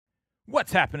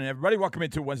What's happening, everybody? Welcome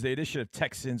into Wednesday edition of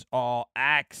Texans All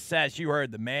Access. You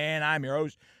heard the man. I'm your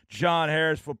host, John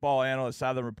Harris, football analyst,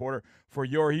 sideline reporter for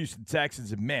your Houston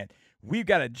Texans. And, man, we've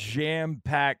got a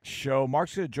jam-packed show.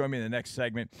 Mark's going to join me in the next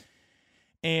segment,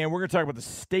 and we're going to talk about the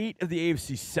state of the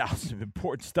AFC South. Some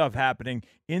important stuff happening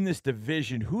in this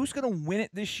division. Who's going to win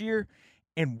it this year,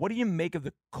 and what do you make of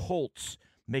the Colts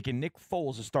making Nick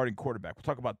Foles a starting quarterback? We'll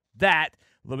talk about that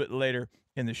a little bit later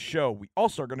in the show. We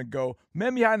also are going to go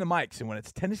men behind the mics, and when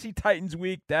it's Tennessee Titans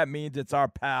week, that means it's our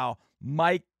pal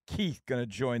Mike Keith going to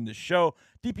join the show.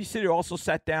 DP City also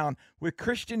sat down with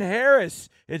Christian Harris.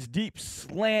 It's deep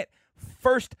slant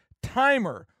first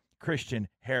timer Christian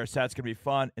Harris. That's going to be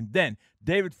fun. And then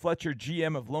David Fletcher,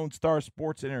 GM of Lone Star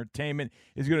Sports and Entertainment,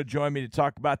 is going to join me to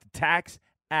talk about the Tax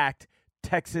Act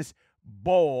Texas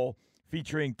Bowl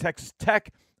featuring Texas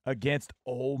Tech against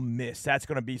Ole Miss. That's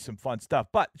going to be some fun stuff.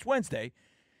 But it's Wednesday,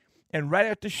 and right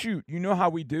at the shoot, you know how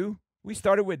we do. We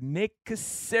started with Nick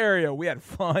Caserio. We had a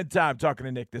fun time talking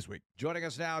to Nick this week. Joining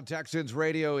us now, Texans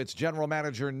Radio, it's General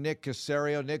Manager Nick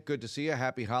Caserio. Nick, good to see you.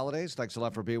 Happy holidays. Thanks a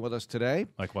lot for being with us today.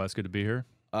 Likewise, good to be here.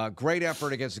 Great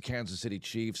effort against the Kansas City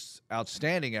Chiefs.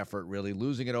 Outstanding effort, really,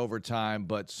 losing in overtime,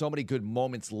 but so many good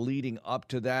moments leading up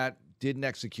to that. Didn't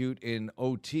execute in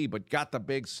OT, but got the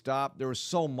big stop. There was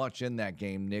so much in that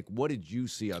game, Nick. What did you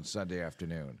see on Sunday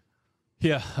afternoon?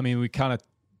 Yeah, I mean, we kind of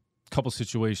couple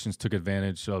situations took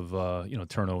advantage of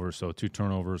turnovers. So 2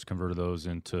 turnovers, converted those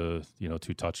into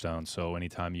 2 touchdowns. So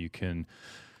anytime you can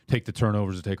take the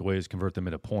turnovers or takeaways, convert them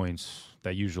into points,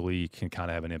 that usually can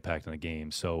kind of have an impact on the game.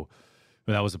 So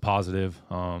that was a positive.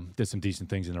 Did some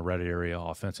decent things in the red area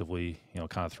offensively.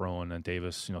 Kind of throwing, and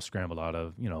Davis scrambled out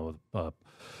of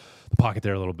the pocket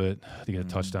there a little bit to get a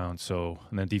touchdown. So,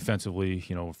 and then defensively,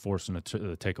 forcing the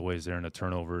takeaways there and the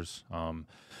turnovers.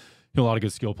 A lot of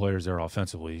good skill players there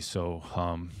offensively. So,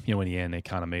 in the end, they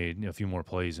kind of made a few more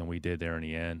plays than we did there in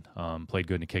the end. Played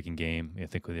good in the kicking game. I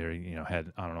think they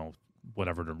had, I don't know,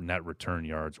 whatever the net return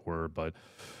yards were, but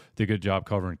did a good job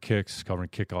covering kicks, covering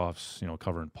kickoffs,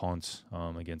 covering punts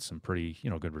against some pretty,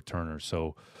 good returners.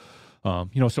 So,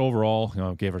 so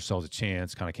overall, gave ourselves a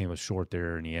chance, kind of came up short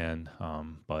there in the end.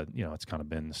 But, it's kind of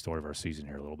been the story of our season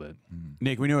here a little bit.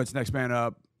 Nick, we know it's next man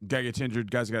up. Guy gets injured,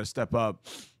 guys got to step up.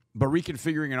 But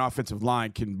reconfiguring an offensive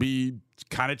line can be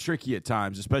kind of tricky at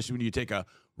times, especially when you take a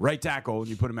right tackle and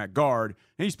you put him at guard.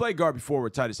 And he's played guard before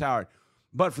with Titus Howard.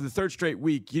 But for the third straight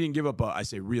week, you didn't give up I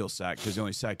say real sack, because the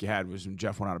only sack you had was when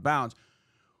Jeff went out of bounds.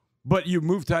 But you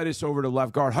moved Titus over to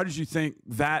left guard. How did you think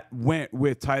that went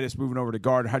with Titus moving over to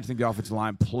guard? How did you think the offensive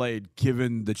line played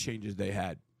given the changes they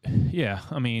had? Yeah,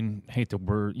 I mean, hate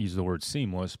to use the word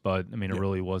seamless, but, it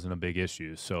really wasn't a big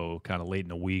issue. So kind of late in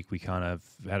the week, we kind of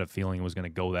had a feeling it was going to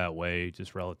go that way,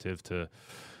 just relative to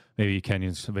maybe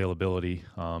Kenyon's availability.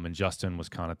 And Justin was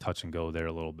kind of touch and go there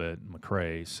a little bit,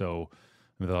 McCray. So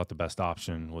we thought the best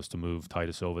option was to move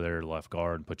Titus over there to left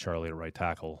guard and put Charlie at right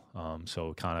tackle.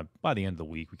 So kind of by the end of the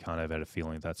week, we kind of had a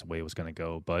feeling that's the way it was going to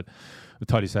go. But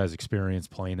Titus has experience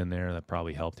playing in there. That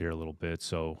probably helped here a little bit.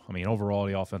 So, overall,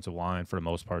 the offensive line, for the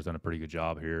most part, has done a pretty good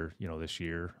job here, this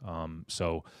year.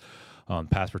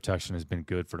 Pass protection has been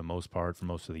good for the most part for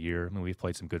most of the year. We've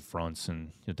played some good fronts,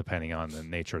 and depending on the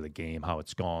nature of the game, how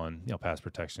it's gone, pass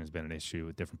protection has been an issue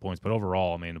at different points. But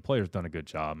overall, the players done a good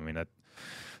job. That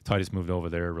Titus moved over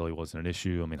there really wasn't an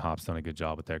issue. Hop's done a good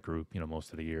job with that group,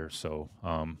 most of the year. So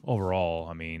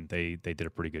overall, they did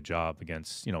a pretty good job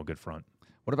against, good front.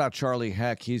 What about Charlie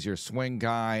Heck? He's your swing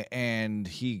guy, and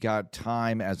he got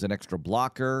time as an extra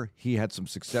blocker. He had some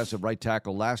success at right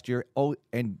tackle last year. Oh,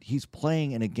 and he's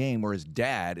playing in a game where his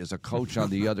dad is a coach on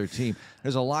the other team.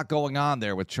 There's a lot going on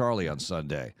there with Charlie on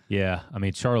Sunday. Yeah,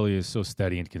 Charlie is so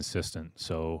steady and consistent.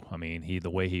 So, the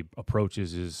way he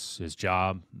approaches his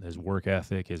job, his work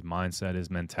ethic, his mindset,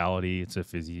 his mentality, it's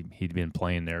as if he'd been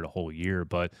playing there the whole year.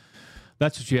 But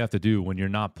that's what you have to do when you're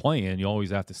not playing. You always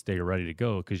have to stay ready to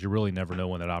go, because you really never know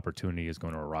when that opportunity is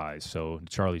going to arise. So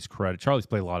Charlie's credit, Charlie's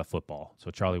played a lot of football. So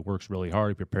Charlie works really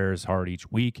hard. He prepares hard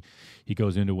each week. He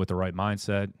goes into it with the right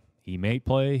mindset. He may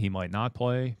play, he might not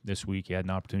play. This week he had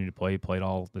an opportunity to play, played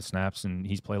all the snaps, and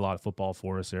he's played a lot of football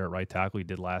for us there at right tackle. He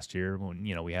did last year when,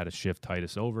 we had to shift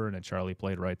Titus over, and then Charlie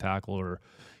played right tackle, or,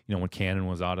 when Cannon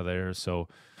was out of there. So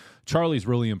Charlie's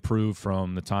really improved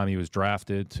from the time he was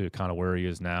drafted to kind of where he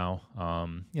is now.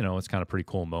 It's kind of a pretty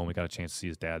cool moment. We got a chance to see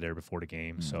his dad there before the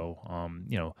game. So,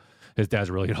 his dad's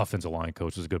a really good offensive line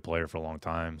coach. Was a good player for a long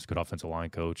time. He's a good offensive line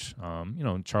coach.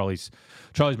 Charlie's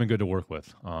been good to work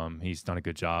with. He's done a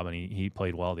good job, and he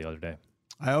played well the other day.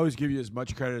 I always give you as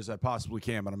much credit as I possibly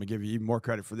can, but I'm going to give you even more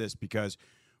credit for this, because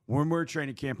when we're at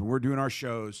training camp and we're doing our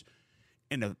shows,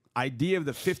 and the idea of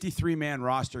the 53-man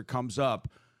roster comes up,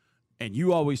 and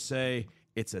you always say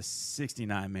it's a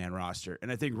 69-man roster.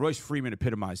 And I think Royce Freeman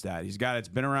epitomized that. He's a guy that's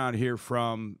been around here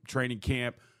from training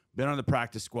camp, been on the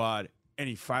practice squad, and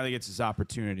he finally gets his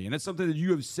opportunity. And that's something that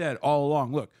you have said all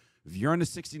along. Look, if you're on the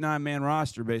 69-man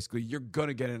roster, basically, you're going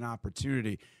to get an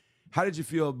opportunity. How did you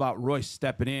feel about Royce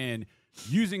stepping in,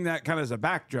 using that kind of as a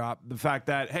backdrop, the fact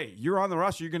that, hey, you're on the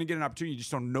roster, you're going to get an opportunity, you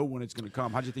just don't know when it's going to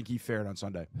come? How did you think he fared on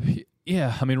Sunday?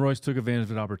 Yeah, I mean, Royce took advantage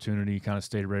of an opportunity, kind of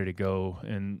stayed ready to go.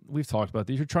 And we've talked about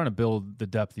this. You're trying to build the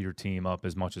depth of your team up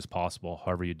as much as possible,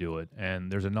 however you do it.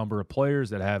 And there's a number of players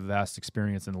that have vast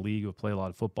experience in the league, who play a lot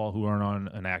of football, who aren't on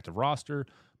an active roster,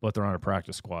 but they're on a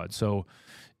practice squad. So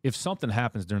if something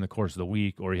happens during the course of the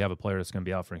week, or you have a player that's going to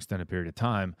be out for an extended period of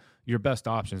time, your best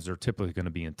options are typically going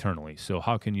to be internally. So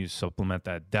how can you supplement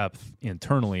that depth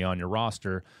internally on your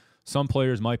roster? Some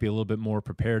players might be a little bit more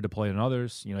prepared to play than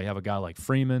others. You know, you have a guy like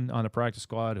Freeman on a practice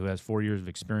squad who has 4 years of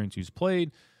experience, who's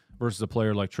played, versus a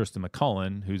player like Tristan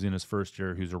McCullen, who's in his first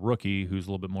year, who's a rookie, who's a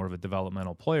little bit more of a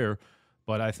developmental player.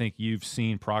 But I think you've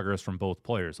seen progress from both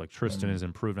players. Like Tristan has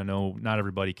improved. I know not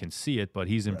everybody can see it, but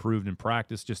he's improved in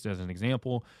practice, just as an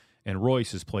example. And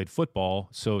Royce has played football,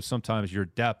 so sometimes your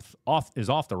depth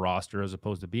is off the roster as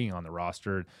opposed to being on the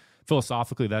roster.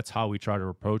 Philosophically, that's how we try to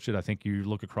approach it. I think you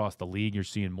look across the league, you're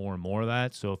seeing more and more of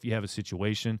that. So if you have a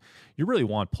situation, you really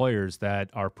want players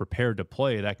that are prepared to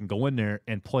play, that can go in there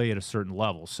and play at a certain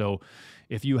level. So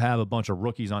if you have a bunch of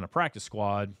rookies on a practice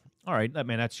squad, all right, I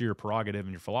mean, that's your prerogative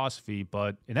and your philosophy,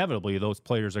 but inevitably those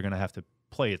players are going to have to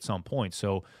play at some point.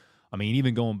 So, I mean,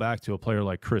 even going back to a player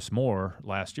like Chris Moore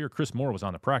last year, Chris Moore was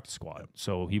on the practice squad.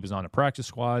 So he was on a practice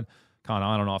squad, kind of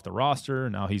on and off the roster.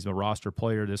 Now he's a roster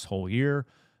player this whole year,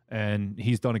 and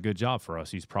he's done a good job for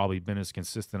us. He's probably been as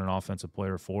consistent an offensive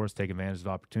player for us, taking advantage of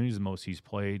opportunities, the most he's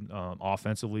played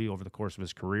offensively over the course of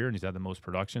his career, and he's had the most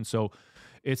production. So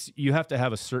you have to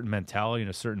have a certain mentality and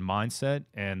a certain mindset,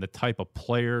 and the type of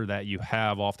player that you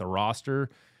have off the roster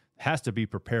has to be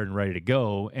prepared and ready to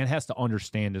go, and has to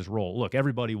understand his role. Look,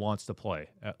 everybody wants to play.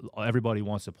 Everybody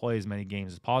wants to play as many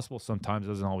games as possible. Sometimes it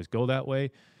doesn't always go that way.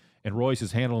 And Royce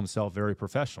has handled himself very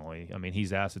professionally. I mean,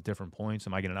 he's asked at different points,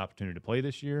 am I getting an opportunity to play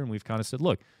this year? And we've kind of said,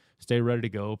 look, stay ready to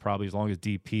go. Probably as long as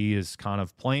DP is kind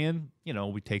of playing, you know,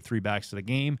 we take 3 backs to the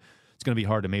game. It's going to be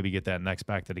hard to maybe get that next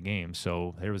back to the game.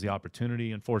 So there was the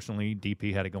opportunity. Unfortunately,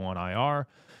 DP had to go on IR.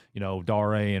 You know,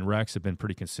 Dare and Rex have been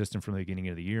pretty consistent from the beginning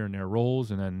of the year in their roles.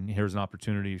 And then here's an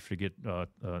opportunity to get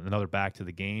another back to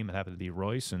the game. It happened to be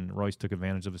Royce, and Royce took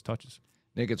advantage of his touches.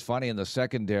 Nick, it's funny, in the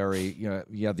secondary, you know,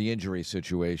 you have the injury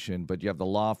situation, but you have the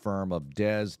law firm of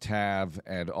Dez, Tav,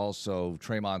 and also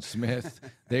Tremont Smith.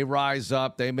 They rise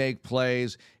up, they make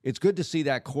plays. It's good to see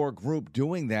that core group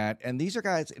doing that. And these are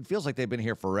guys, it feels like they've been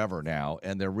here forever now,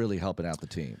 and they're really helping out the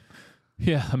team.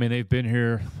 Yeah, I mean, they've been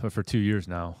here for 2 years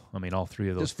now. I mean, all 3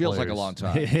 of those This feels players, like a long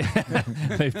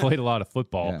time. They've played a lot of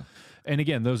football. Yeah. And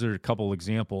again, those are a couple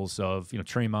examples of, you know,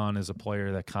 Tremont is a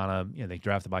player that kind of, you know, they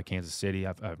drafted by Kansas City.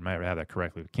 I might have that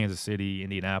correctly. Kansas City,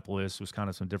 Indianapolis was kind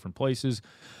of some different places,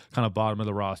 kind of bottom of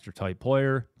the roster type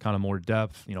player, kind of more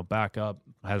depth, you know, backup,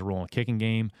 has a role in the kicking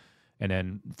game, and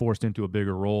then forced into a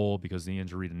bigger role because of the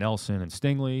injury to Nelson and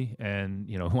Stingley, and,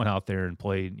 you know, went out there and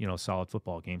played, you know, a solid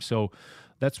football game. So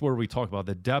that's where we talk about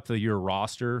the depth of your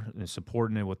roster and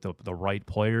supporting it with the right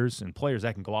players, and players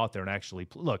that can go out there and actually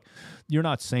look. You're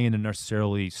not saying they're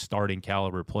necessarily starting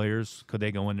caliber players. Could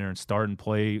they go in there and start and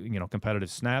play, you know,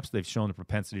 competitive snaps? They've shown the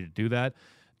propensity to do that.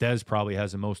 Dez probably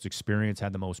has the most experience,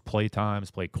 had the most play time.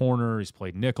 He's played corner, he's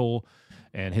played nickel,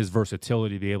 and his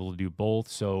versatility to be able to do both.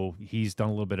 So he's done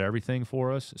a little bit of everything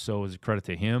for us. So it's a credit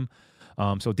to him.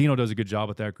 So Dino does a good job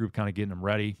with that group, kind of getting them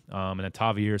ready. And then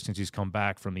Tavier, since he's come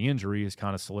back from the injury, has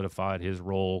kind of solidified his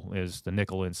role as the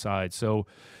nickel inside. So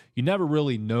you never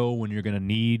really know when you're going to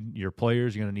need your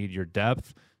players. You're going to need your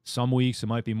depth. Some weeks it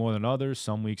might be more than others.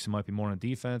 Some weeks it might be more on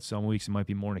defense. Some weeks it might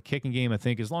be more in a kicking game. I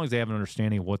think as long as they have an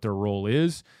understanding of what their role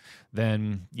is,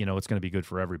 then, you know, it's going to be good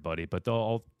for everybody. But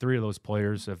all 3 of those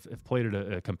players have played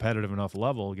at a competitive enough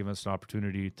level, giving us an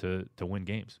opportunity to win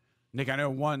games. Nick, I know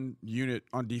one unit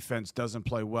on defense doesn't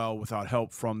play well without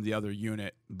help from the other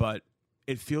unit, but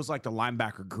it feels like the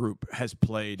linebacker group has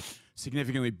played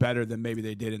significantly better than maybe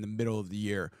they did in the middle of the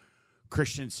year.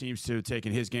 Christian seems to have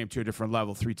taken his game to a different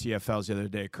level. 3 TFLs the other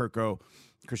day.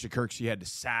 Christian Kirksey had to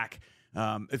sack.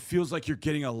 It feels like you're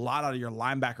getting a lot out of your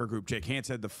linebacker group. Jake Hance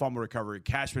had the fumble recovery.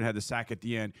 Cashman had the sack at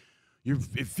the end.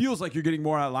 It feels like you're getting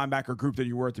more out of the linebacker group than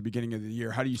you were at the beginning of the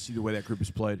year. How do you see the way that group is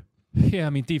played? Yeah, I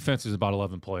mean, defense is about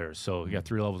 11 players. So you got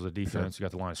 3 levels of defense. You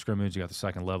got the line of scrimmage, you got the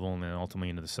second level, and then ultimately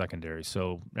into the secondary.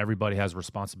 So everybody has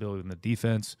responsibility in the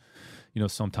defense.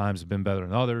 Sometimes have been better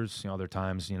than others. Other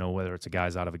times, whether it's a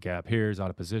guy's out of a gap here, he's out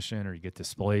of position, or you get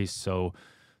displaced. So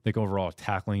I think overall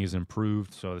tackling is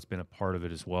improved. So that's been a part of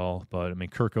it as well. But I mean,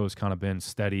 Kirko's kind of been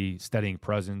steadying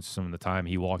presence from the time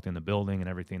he walked in the building and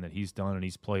everything that he's done, and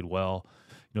he's played well,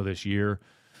 this year.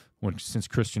 Since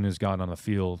Christian has gotten on the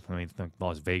field, I think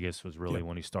Las Vegas was really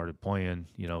when he started playing.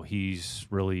 He's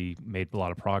really made a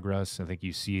lot of progress. I think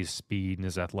you see his speed and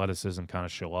his athleticism kind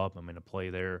of show up. To play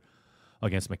there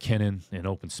against McKinnon in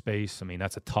open space,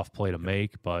 that's a tough play to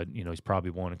make, but, he's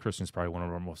probably Christian's probably one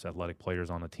of our most athletic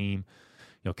players on the team.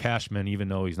 Cashman, even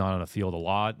though he's not on the field a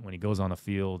lot, when he goes on the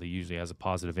field, he usually has a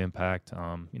positive impact.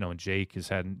 And Jake has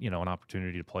had, an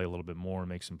opportunity to play a little bit more and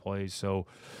make some plays. So,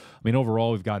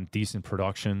 overall, we've gotten decent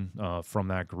production from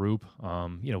that group.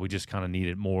 We just kind of need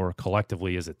it more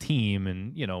collectively as a team,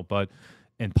 and but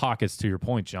in pockets, to your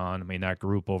point, John. That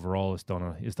group overall has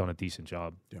done a decent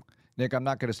job. Yeah. Nick, I'm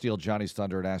not going to steal Johnny's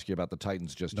thunder and ask you about the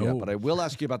Titans just yet, but I will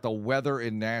ask you about the weather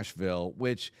in Nashville,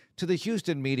 which to the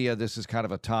Houston media, this is kind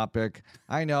of a topic.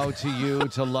 I know to you,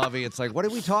 to Lovey, it's like, what are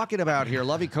we talking about here?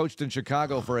 Lovey coached in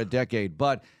Chicago for a decade,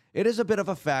 but it is a bit of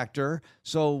a factor.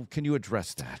 So can you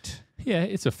address that? Yeah,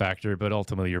 it's a factor, but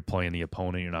ultimately you're playing the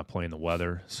opponent. You're not playing the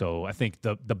weather. So I think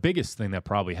the biggest thing that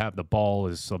probably the ball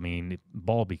is,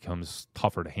 ball becomes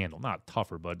tougher to handle. Not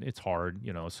tougher, but it's hard,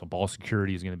 so ball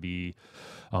security is going to be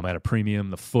at a premium.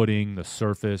 The footing, the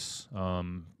surface,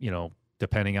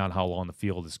 depending on how long the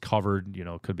field is covered,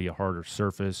 it could be a harder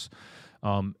surface.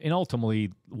 And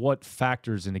ultimately, what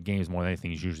factors in the games more than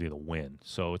anything is usually the wind.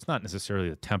 So it's not necessarily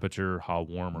the temperature, how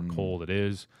warm or cold it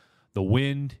is. The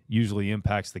wind usually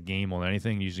impacts the game more than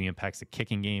anything. Usually impacts the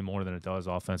kicking game more than it does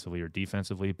offensively or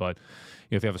defensively. But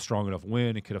if you have a strong enough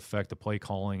wind, it could affect the play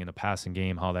calling and the passing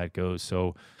game, how that goes.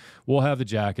 So we'll have the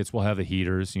jackets, we'll have the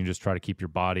heaters. You just try to keep your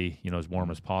body, as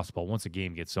warm as possible. Once the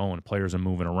game gets on, players are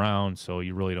moving around, so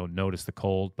you really don't notice the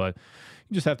cold. But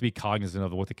you just have to be cognizant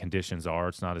of what the conditions are.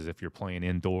 It's not as if you're playing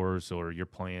indoors or you're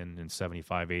playing in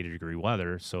 75, 80-degree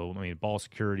weather. So, ball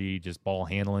security, just ball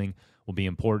handling will be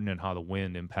important, and how the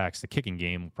wind impacts the kicking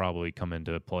game will probably come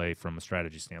into play from a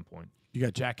strategy standpoint. You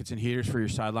got jackets and heaters for your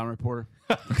sideline reporter?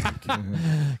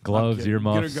 Gloves,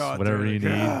 earmuffs, whatever you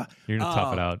need. You're going to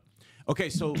tough it out. Okay,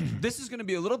 so this is going to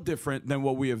be a little different than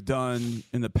what we have done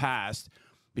in the past,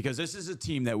 because this is a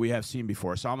team that we have seen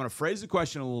before. So I'm going to phrase the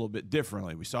question a little bit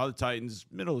differently. We saw the Titans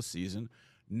middle of the season.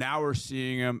 Now we're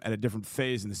seeing them at a different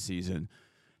phase in the season.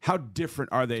 How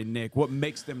different are they, Nick? What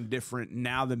makes them different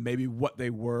now than maybe what they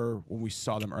were when we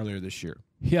saw them earlier this year?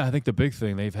 Yeah, I think the big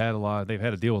thing, they've had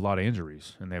to deal with a lot of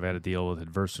injuries, and they've had to deal with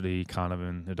adversity kind of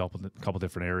in a couple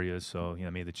different areas. So,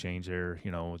 made the change there,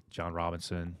 with John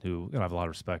Robinson, who I have a lot of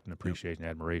respect and appreciation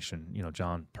and admiration,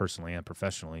 John personally and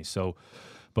professionally. So,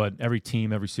 but every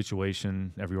team, every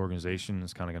situation, every organization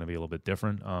is kind of going to be a little bit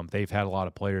different. They've had a lot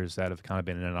of players that have kind of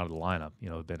been in and out of the lineup,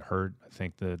 have been hurt. I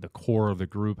think the core of the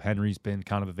group, Henry's been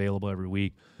kind of available every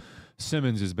week.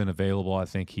 Simmons has been available. I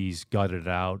think he's gutted it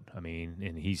out.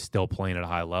 And he's still playing at a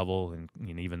high level, and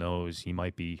even though he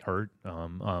might be hurt.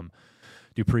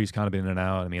 Dupree's kind of been in and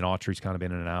out. Autry's kind of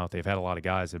been in and out. They've had a lot of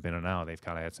guys that have been in and out. They've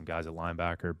kind of had some guys at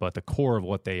linebacker. But the core of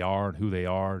what they are and who they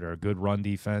are, they're a good run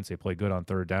defense. They play good on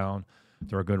third down.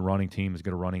 They're a good running team, as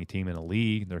good a running team in the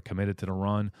league. They're committed to the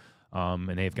run,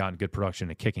 and they've gotten good production in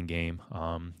the kicking game.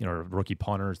 Rookie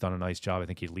punter has done a nice job. I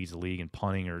think he leads the league in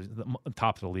punting, or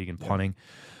top of the league in punting.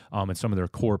 And some of their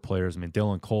core players,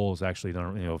 Dylan Cole has actually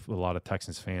done, a lot of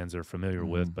Texans fans are familiar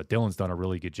with, but Dylan's done a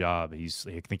really good job.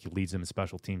 I think he leads them in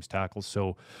special teams tackles.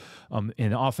 So,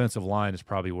 in the offensive line is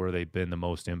probably where they've been the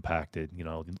most impacted.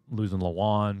 Losing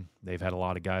Lawan, they've had a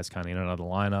lot of guys kind of in and out of the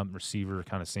lineup. Receiver,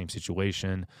 kind of same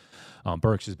situation.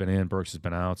 Burks has been in, Burks has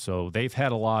been out. So they've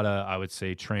had a lot of, I would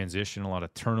say, transition, a lot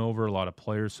of turnover, a lot of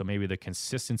players. So maybe the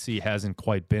consistency hasn't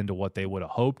quite been to what they would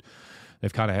have hoped.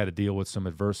 They've kind of had to deal with some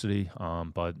adversity,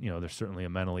 but they're certainly a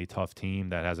mentally tough team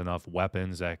that has enough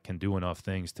weapons that can do enough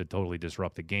things to totally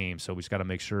disrupt the game. So we just got to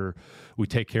make sure we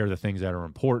take care of the things that are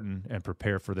important and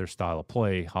prepare for their style of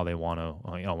play, how they want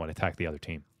to attack the other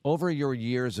team. Over your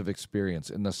years of experience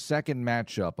in the second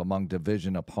matchup among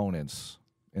division opponents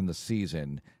in the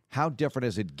season, how different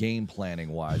is it game planning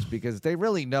wise? Because they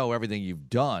really know everything you've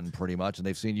done pretty much, and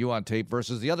they've seen you on tape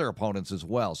versus the other opponents as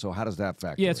well. So how does that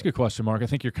factor? Yeah, it's a good question, Mark. I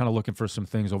think you're kind of looking for some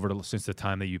things since the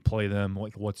time that you play them,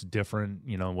 like what's different,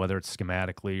 whether it's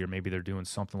schematically or maybe they're doing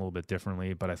something a little bit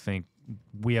differently. But I think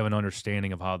we have an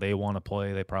understanding of how they want to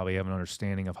play. They probably have an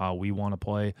understanding of how we want to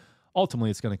play. ultimately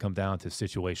it's going to come down to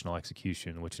situational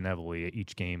execution, which inevitably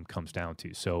each game comes down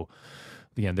to. So,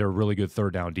 again, they're a really good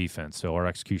third down defense. So our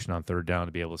execution on third down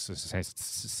to be able to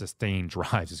sustain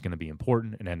drives is going to be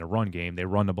important. And then the run game, they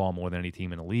run the ball more than any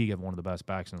team in the league, have one of the best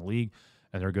backs in the league,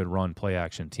 and they're a good run play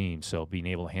action team. So being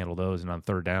able to handle those, and on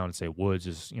third down, I'd say Woods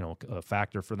is a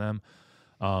factor for them.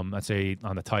 I'd say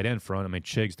on the tight end front, I mean,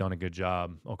 Chig's done a good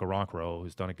job. Okoronkwo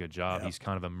has done a good job. Yep. He's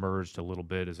kind of emerged a little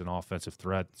bit as an offensive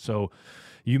threat. So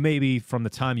you maybe from the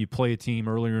time you play a team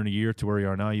earlier in the year to where you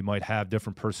are now, you might have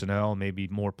different personnel, maybe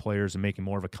more players and making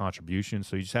more of a contribution.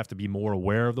 So you just have to be more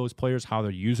aware of those players, how they're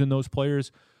using those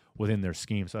players within their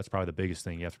scheme. So that's probably the biggest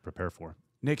thing you have to prepare for.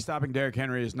 Nick, stopping Derrick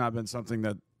Henry has not been something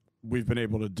that we've been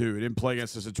able to do. It didn't play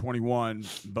against us at 21,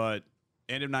 but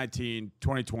end of 19,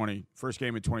 2020, first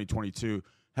game in 2022,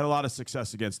 had a lot of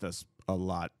success against us, a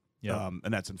lot, and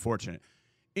that's unfortunate.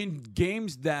 In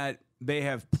games that they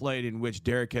have played in which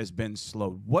Derrick has been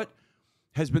slowed, what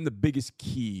has been the biggest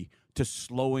key to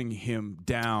slowing him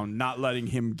down, not letting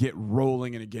him get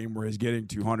rolling in a game where he's getting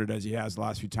 200 as he has the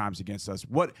last few times against us?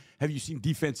 What have you seen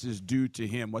defenses do to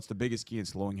him? What's the biggest key in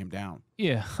slowing him down?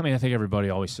 Yeah, I mean, I think everybody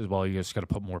always says, well, you just got to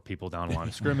put more people down the line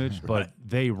of scrimmage, right. But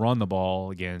they run the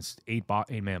ball against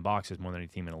eight-man boxes more than any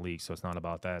team in the league, so it's not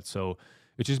about that. So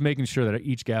it's just making sure that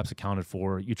each gap's accounted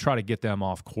for. You try to get them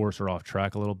off course or off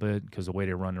track a little bit because the way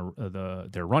they run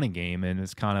their running game, and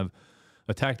it's kind of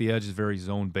attack the edge is very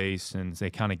zone-based, and they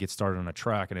kind of get started on a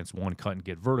track, and it's one cut and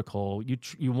get vertical.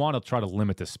 You want to try to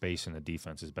limit the space in the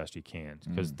defense as best you can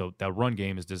because that run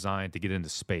game is designed to get into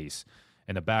space,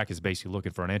 and the back is basically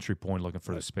looking for an entry point, looking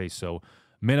for the space. So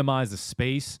minimize the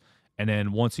space, and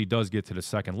then once he does get to the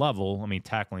second level, I mean,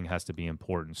 tackling has to be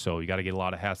important. So you got to get a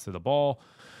lot of hats to the ball.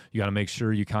 You got to make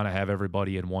sure you kind of have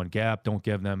everybody in one gap. Don't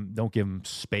give them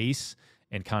space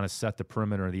and kind of set the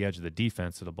perimeter or the edge of the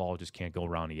defense so the ball just can't go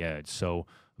around the edge. So,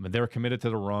 I mean, they're committed to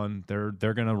the run. They're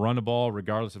going to run the ball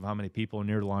regardless of how many people are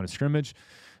near the line of scrimmage.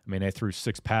 I mean, they threw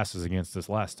 6 passes against us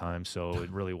last time, so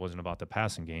it really wasn't about the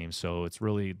passing game. So it's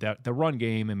really that the run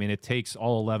game. I mean, it takes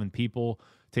all 11 people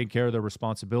taking care of their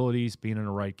responsibilities, being in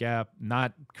the right gap,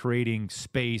 not creating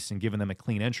space and giving them a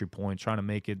clean entry point, trying to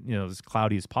make it as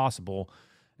cloudy as possible,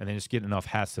 and then just getting enough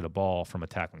hats to the ball from a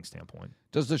tackling standpoint.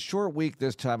 Does the short week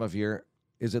this time of year,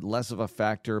 is it less of a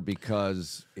factor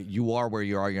because you are where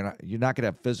you are? You're not going to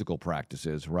have physical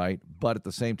practices, right? But at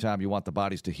the same time, you want the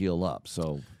bodies to heal up.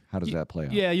 So how does that play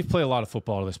out? Yeah, you've played a lot of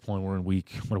football to this point. We're in week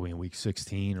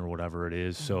 16 or whatever it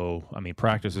is. So, I mean,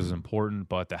 practice is important,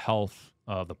 but the health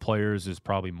of the players is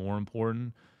probably more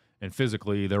important. And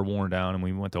physically, they're worn down. And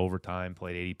we went to overtime,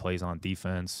 played 80 plays on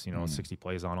defense, 60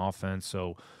 plays on offense.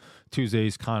 So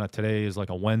Tuesday's kind of today is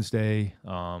like a Wednesday,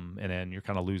 and then you're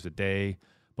kind of lose a day.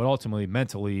 But ultimately,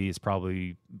 mentally, is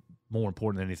probably more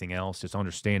important than anything else. Just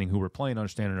understanding who we're playing,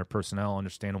 understanding their personnel,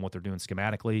 understanding what they're doing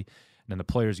schematically, and then the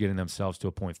players getting themselves to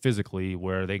a point physically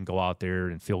where they can go out there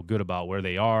and feel good about where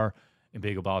they are and be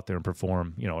able to go out there and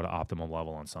perform, at an optimal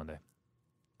level on Sunday.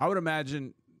 I would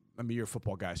imagine, you're a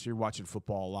football guy, so you're watching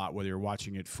football a lot, whether you're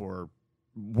watching it for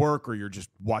work or you're just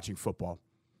watching football.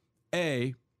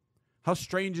 How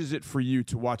strange is it for you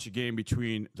to watch a game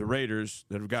between the Raiders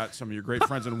that have got some of your great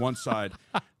friends on one side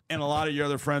and a lot of your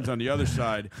other friends on the other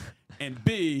side? And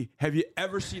B, have you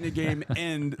ever seen a game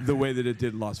end the way that it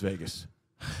did in Las Vegas?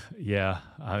 Yeah,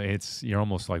 you're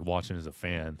almost like watching as a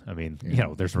fan. I mean,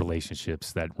 there's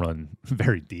relationships that run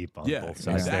very deep on both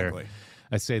sides exactly. there.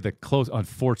 I'd say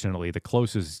unfortunately, the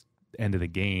closest end of the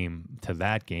game to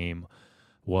that game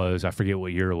was, I forget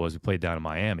what year it was. We played down in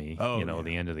Miami,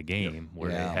 the end of the game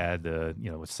where they had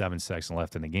with 7 seconds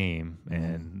left in the game,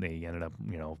 and they ended up,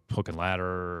 hooking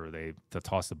ladder, or they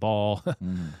tossed the ball,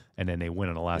 and then they win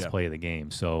on the last play of the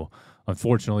game. So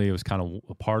unfortunately, it was kind of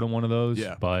a part of one of those,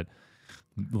 but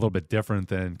a little bit different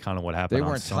than kind of what happened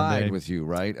on Sunday. They weren't tied with you,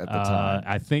 right, at the time?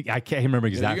 I can't remember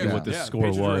exactly what the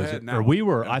score was. Or we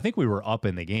were, I think we were up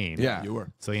in the game. Yeah, you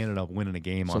were. So he ended up winning the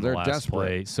game on the last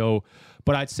play. So,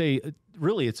 but I'd say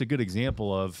really it's a good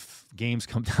example of games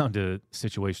come down to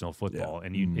situational football.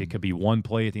 And it could be one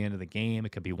play at the end of the game.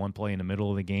 It could be one play in the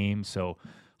middle of the game. So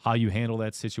how you handle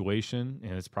that situation,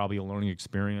 and it's probably a learning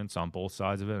experience on both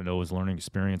sides of it. I know it was a learning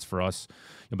experience for us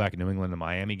back in New England, the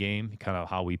Miami game, kind of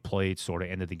how we played sort of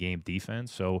end of the game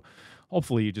defense. So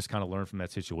hopefully you just kind of learn from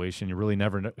that situation. You're really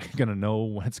never going to know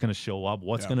when it's going to show up,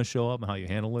 what's going to show up, and how you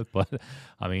handle it. But,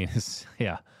 I mean,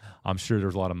 I'm sure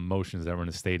there's a lot of emotions that were in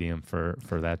the stadium for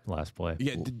that last play.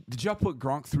 Yeah, did y'all put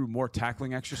Gronk through more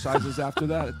tackling exercises after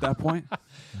that at that point?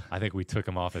 I think we took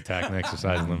him off of tackling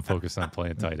exercises and then focused on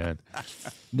playing tight end.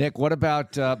 Nick, what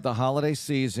about the holiday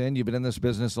season? You've been in this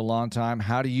business a long time.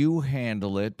 How do you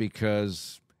handle it?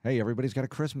 Because hey, everybody's got a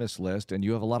Christmas list, and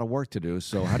you have a lot of work to do.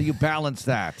 So how do you balance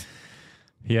that?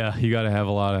 Yeah, you got to have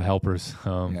a lot of helpers.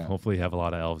 Yeah. Hopefully, you have a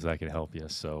lot of elves that can help you.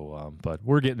 So, but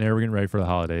we're getting there. We're getting ready for the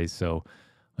holidays. So,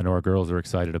 I know our girls are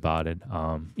excited about it.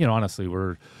 Honestly,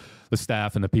 the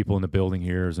staff and the people in the building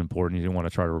here is important. You want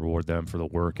to try to reward them for the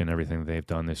work and everything that they've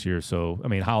done this year. So,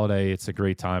 holiday, it's a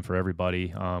great time for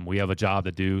everybody. We have a job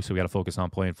to do, so we got to focus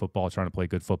on playing football, trying to play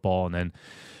good football. And then,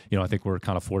 I think we're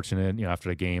kind of fortunate, after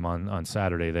the game on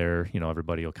Saturday there,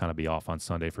 everybody will kind of be off on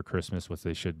Sunday for Christmas, which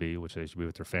they should be with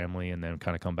their family, and then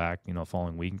kind of come back,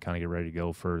 following week and kind of get ready to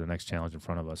go for the next challenge in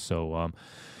front of us. So,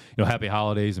 happy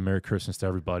holidays and Merry Christmas to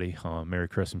everybody. Merry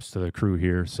Christmas to the crew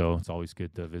here. So it's always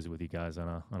good to visit with you guys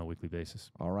on a weekly basis.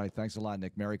 All right. Thanks a lot,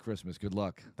 Nick. Merry Christmas. Good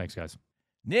luck. Thanks, guys.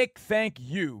 Nick, thank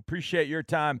you. Appreciate your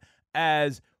time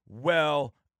as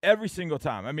well every single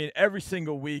time. Every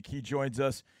single week he joins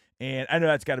us, and I know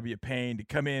that's got to be a pain to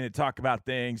come in and talk about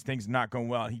things not going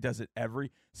well, and he does it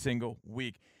every single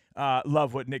week.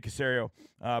 Love what Nick Caserio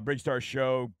brings to our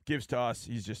show, gives to us.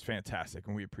 He's just fantastic,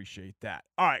 and we appreciate that.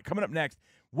 All right, coming up next,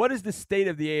 what is the state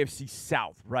of the AFC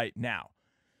South right now?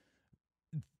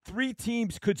 3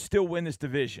 teams could still win this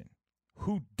division.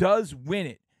 Who does win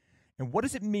it? And what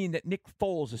does it mean that Nick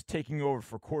Foles is taking over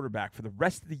for quarterback for the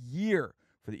rest of the year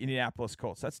for the Indianapolis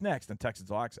Colts? That's next on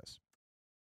Texans All Access.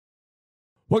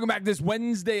 Welcome back to this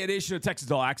Wednesday edition of Texans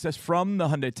All Access from the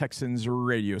Hyundai Texans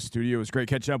radio studio. It was great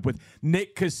catching up with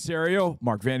Nick Caserio.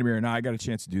 Mark Vandermeer and I got a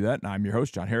chance to do that. And I'm your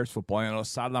host, John Harris, football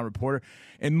analyst, sideline reporter.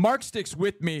 And Mark sticks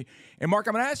with me. And Mark,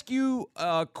 I'm going to ask you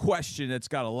a question that's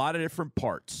got a lot of different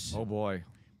parts. Oh, boy.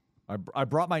 I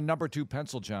brought my number 2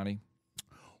 pencil, Johnny.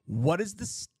 What is the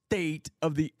state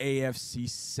of the AFC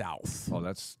South? Oh,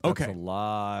 that's okay. A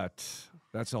lot.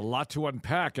 That's a lot to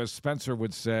unpack, as Spencer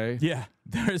would say. Yeah,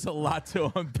 there's a lot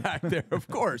to unpack there, of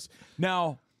course.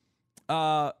 Now,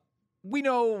 we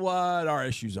know what our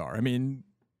issues are.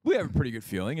 We have a pretty good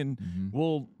feeling, and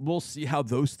we'll see how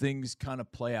those things kind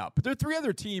of play out. But there are 3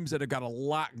 other teams that have got a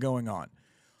lot going on.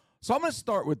 So I'm going to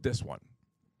start with this one.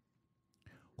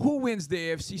 Who wins the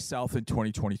AFC South in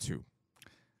 2022?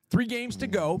 3 games to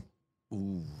go.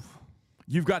 Ooh.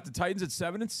 You've got the Titans at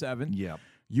 7-7. Yep.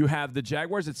 You have the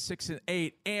Jaguars at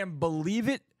 6-8, and believe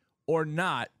it or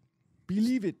not,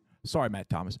 Sorry, Matt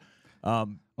Thomas.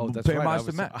 That's pay right. homage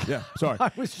to Matt. Yeah, sorry.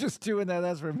 I was just doing that.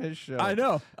 That's from his show. I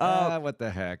know. What the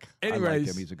heck? Anyways, I like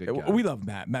him. He's a good guy. We love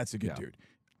Matt. Matt's a good dude.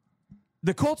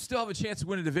 The Colts still have a chance to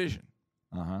win a division.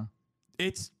 Uh-huh.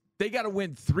 They got to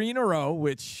win 3 in a row,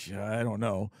 which I don't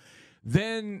know.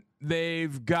 Then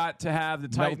they've got to have the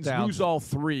Titans lose all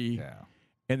 3. Yeah.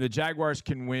 And the Jaguars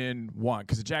can win 1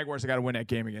 because the Jaguars have got to win that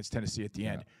game against Tennessee at the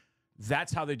end.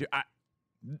 That's how they do.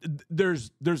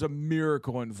 There's a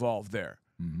miracle involved there.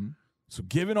 Mm-hmm. So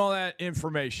given all that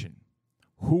information,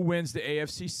 who wins the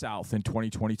AFC South in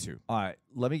 2022? All right,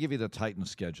 let me give you the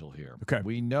Titans schedule here. Okay.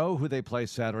 We know who they play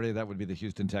Saturday. That would be the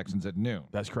Houston Texans at noon.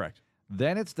 That's correct.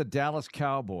 Then it's the Dallas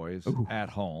Cowboys at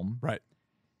home. Right.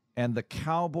 And the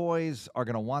Cowboys are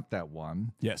going to want that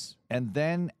one. Yes. And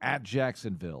then at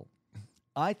Jacksonville.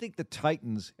 I think the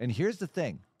Titans, and here's the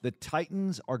thing, the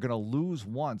Titans are going to lose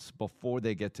once before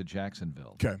they get to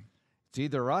Jacksonville. Okay. It's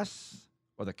either us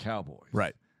or the Cowboys.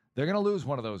 Right. They're going to lose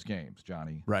one of those games,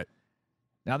 Johnny. Right.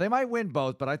 Now, they might win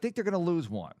both, but I think they're going to lose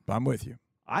one. I'm with you.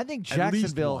 I think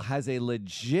Jacksonville has a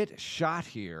legit shot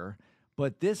here,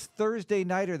 but this Thursday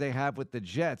nighter they have with the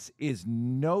Jets is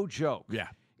no joke. Yeah.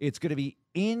 It's going to be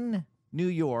in New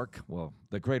York, well,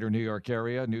 the greater New York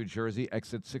area, New Jersey,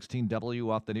 exit 16W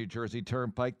off the New Jersey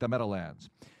Turnpike, the Meadowlands.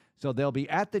 So they'll be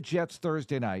at the Jets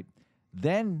Thursday night,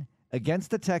 then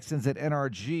against the Texans at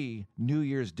NRG New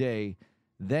Year's Day,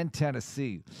 then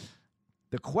Tennessee.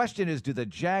 The question is, do the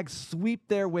Jags sweep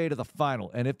their way to the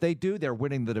final? And if they do, they're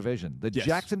winning the division. The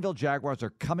Jacksonville Jaguars are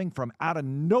coming from out of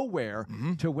nowhere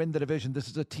to win the division. This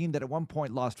is a team that at one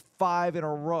point lost 5 in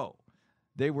a row.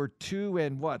 They were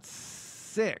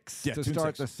 2-6 to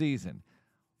start the season.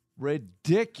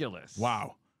 Ridiculous.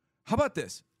 Wow. How about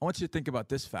this? I want you to think about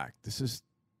this fact. This is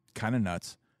kind of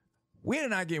nuts. We had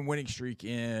a 9-game winning streak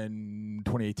in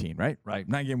 2018, right? Right.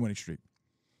 9-game winning streak.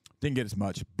 Didn't get as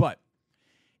much. But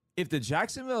if the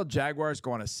Jacksonville Jaguars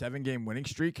go on a 7-game winning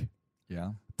streak,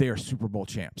 they are Super Bowl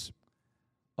champs.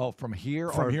 Oh, from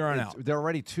here on out. They're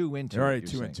already 2 into it. They're already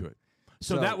 2 into it.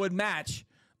 So that would match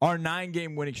our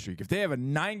 9-game winning streak. If they have a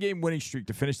 9-game winning streak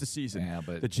to finish the season,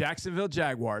 the Jacksonville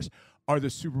Jaguars are the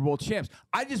Super Bowl champs.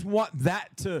 I just want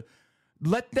that to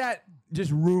let that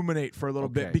just ruminate for a little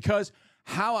bit, because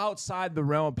how outside the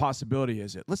realm of possibility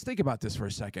is it? Let's think about this for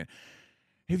a second.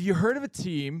 Have you heard of a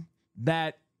team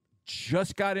that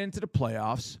just got into the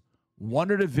playoffs,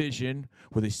 won a division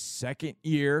with a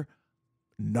second-year,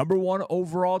 number 1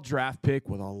 overall draft pick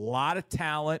with a lot of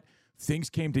talent. Things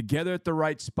came together at the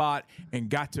right spot and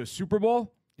got to a Super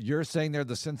Bowl. You're saying they're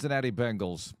the Cincinnati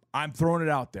Bengals. I'm throwing it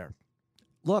out there.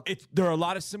 Look, There are a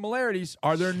lot of similarities.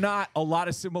 Are there not a lot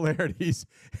of similarities?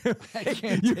 I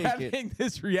can't You're take having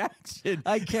this reaction.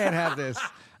 I can't have this.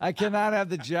 I cannot have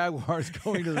the Jaguars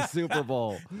going to the Super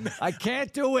Bowl. I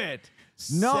can't do it.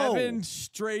 No. 7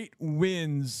 straight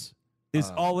wins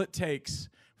is all it takes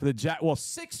for the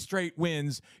 6 straight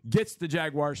wins gets the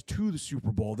Jaguars to the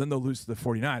Super Bowl. Then they'll lose to the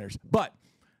 49ers. But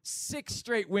 6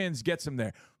 straight wins gets them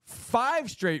there.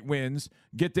 5 straight wins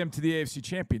get them to the AFC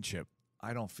Championship.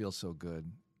 I don't feel so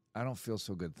good. I don't feel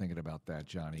so good thinking about that,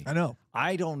 Johnny. I know.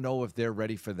 I don't know if they're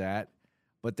ready for that,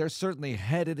 but they're certainly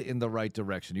headed in the right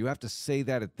direction. You have to say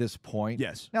that at this point.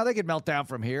 Yes. Now, they could melt down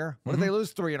from here. What if they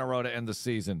lose 3 in a row to end the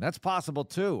season? That's possible,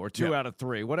 too, or 2 out of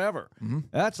 3, whatever.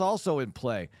 That's also in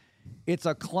play. It's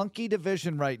a clunky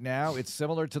division right now. It's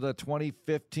similar to the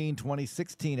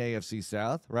 2015-2016 AFC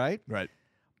South, right? Right.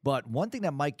 But one thing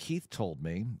that Mike Keith told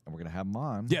me, and we're going to have him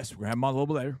on. Yes, we're going to have them on a little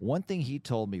bit later. One thing he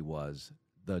told me was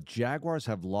the Jaguars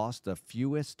have lost the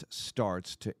fewest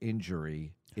starts to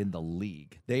injury in the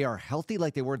league. They are healthy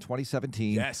like they were in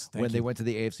 2017 Yes, thank when they you. went to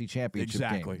the AFC Championship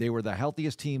Exactly. game. They were the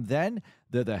healthiest team then.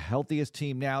 They're the healthiest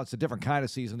team now. It's a different kind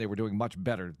of season. They were doing much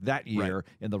better that year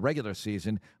in the regular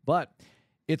season. But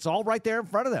it's all right there in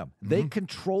front of them. They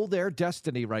control their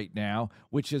destiny right now,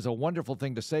 which is a wonderful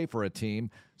thing to say for a team.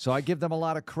 So I give them a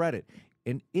lot of credit.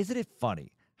 And isn't it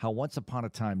funny how once upon a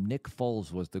time Nick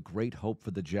Foles was the great hope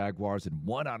for the Jaguars and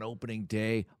won on opening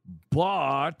day,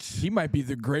 but He might be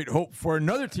the great hope for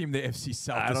another team, the AFC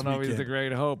South. I this don't know if he's the weekend.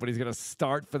 great hope, but he's going to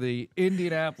start for the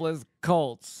Indianapolis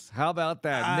Colts. How about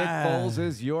that? Nick Foles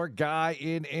is your guy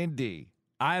in Indy.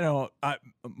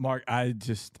 Mark, I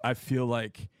feel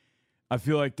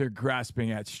like they're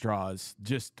grasping at straws.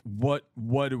 Just what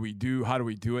do we do? How do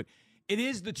we do it? It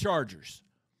is the Chargers.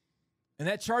 And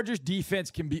that Chargers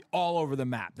defense can be all over the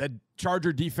map. That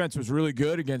Charger defense was really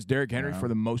good against Derrick Henry for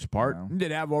the most part. Did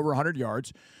have over 100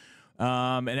 yards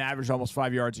and averaged almost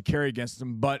 5 yards a carry against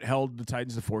them, but held the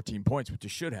Titans to 14 points, which they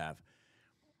should have.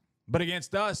 But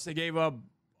against us, they gave up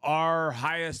our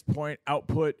highest point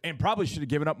output and probably should have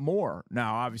given up more.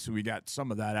 Now, obviously, we got some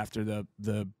of that after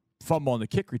the fumble and the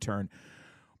kick return.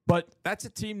 But that's a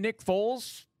team, Nick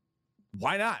Foles.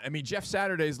 Why not? I mean, Jeff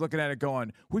Saturday's looking at it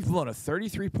going, we've blown a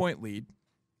 33-point lead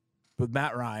with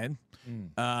Matt Ryan.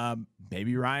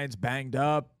 Maybe Ryan's banged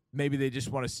up. Maybe they just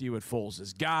want to see what Foles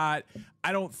has got.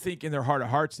 I don't think in their heart of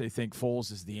hearts they think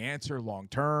Foles is the answer long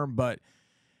term, but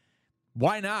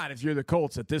why not if you're the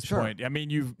Colts at this point? I mean,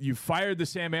 you've fired the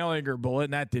Sam Ehlinger bullet,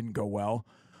 and that didn't go well.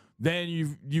 Then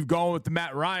you've gone with the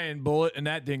Matt Ryan bullet, and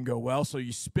that didn't go well. So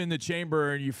you spin the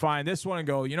chamber and you find this one and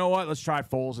go, you know what? Let's try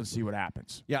Foles and see what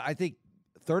happens. Yeah, I think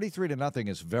 33-0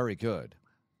 is very good.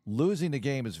 Losing the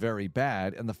game is very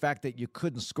bad, and the fact that you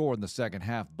couldn't score in the second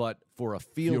half, but for a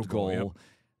field goal,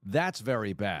 that's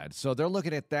very bad. So they're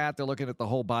looking at that. They're looking at the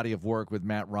whole body of work with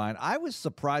Matt Ryan. I was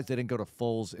surprised they didn't go to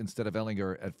Foles instead of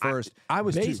Ehlinger at first. I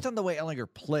was based too. on the way Ehlinger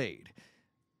played.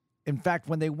 In fact,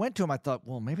 when they went to him, I thought,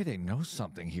 well, maybe they know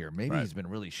something here. Maybe he's been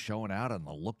really showing out on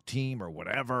the look team or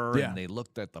whatever. Yeah. And they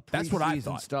looked at the That's what I preseason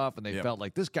thought. stuff, and they felt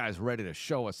like this guy's ready to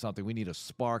show us something. We need a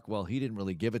spark. Well, he didn't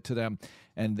really give it to them,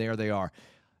 and there they are.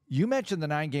 You mentioned the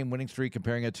 9-game winning streak,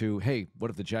 comparing it to, hey, what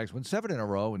if the Jags win 7 in a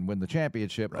row and win the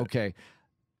championship? Right. Okay.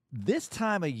 This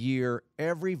time of year,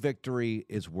 every victory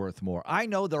is worth more. I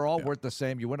know they're all worth the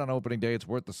same. You win on opening day, it's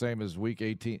worth the same as week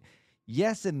 18.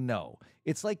 Yes and no.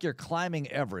 It's like you're climbing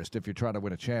Everest if you're trying to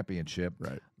win a championship.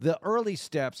 Right. The early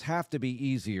steps have to be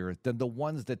easier than the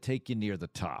ones that take you near the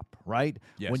top, right?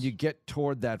 Yes. When you get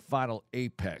toward that final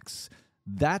apex.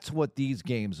 That's what these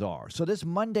games are. So this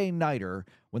Monday nighter,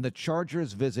 when the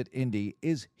Chargers visit Indy,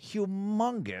 is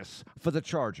humongous for the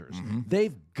Chargers.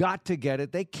 They've got to get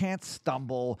it. They can't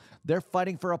stumble. They're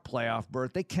fighting for a playoff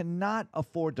berth. They cannot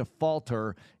afford to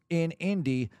falter in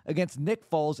Indy against Nick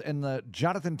Foles and the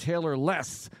Jonathan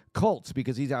Taylor-less Colts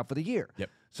because he's out for the year. Yep.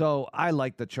 So I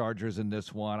like the Chargers in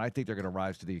this one. I think they're going to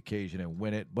rise to the occasion and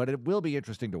win it, but it will be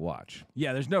interesting to watch.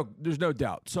 Yeah, there's no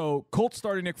doubt. So Colts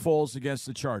starting Nick Foles against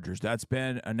the Chargers. That's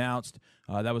been announced.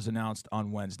 That was announced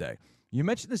on Wednesday. You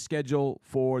mentioned the schedule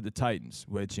for the Titans,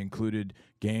 which included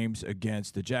games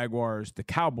against the Jaguars, the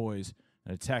Cowboys,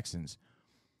 and the Texans.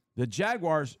 The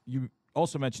Jaguars, you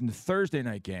also mentioned the Thursday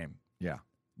night game, Yeah.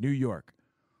 New York.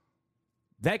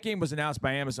 That game was announced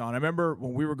by Amazon. I remember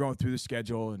when we were going through the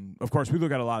schedule, and of course we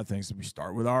look at a lot of things. We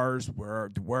start with ours,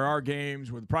 where are our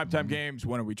games, where the primetime games,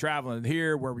 when are we traveling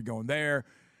here, where are we going there.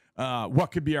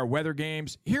 what could be our weather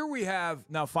games. Here we have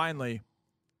now finally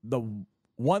the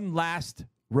one last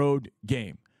road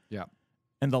game. Yeah.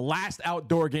 And the last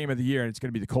outdoor game of the year, and it's going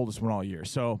to be the coldest one all year.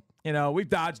 So, we've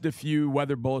dodged a few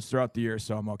weather bullets throughout the year,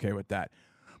 so I'm okay with that.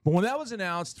 But when that was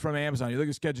announced from Amazon, you look at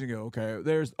the schedule and go, okay,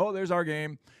 there's our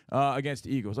game against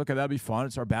the Eagles. Okay, that'll be fun.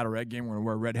 It's our Battle Red game. We're going to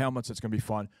wear red helmets. It's going to be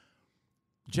fun.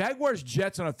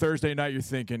 Jaguars-Jets on a Thursday night, you're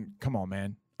thinking, come on,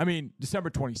 man. I mean,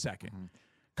 December 22nd.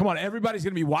 Come on, everybody's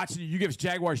going to be watching you. You give us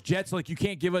Jaguars-Jets, like you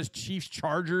can't give us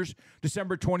Chiefs-Chargers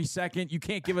December 22nd. You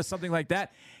can't give us something like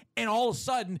that. And all of a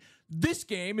sudden, this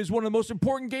game is one of the most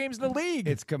important games in the league.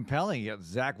 It's compelling. You have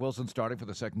Zach Wilson starting for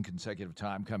the second consecutive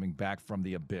time, coming back from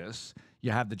the abyss.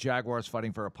 You have the Jaguars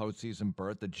fighting for a postseason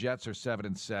berth. The Jets are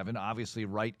 7-7, obviously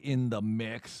right in the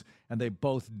mix, and they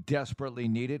both desperately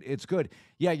need it. It's good.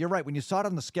 Yeah, you're right. When you saw it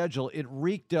on the schedule, it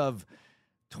reeked of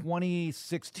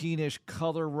 2016-ish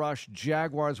color rush.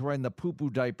 Jaguars wearing the poo-poo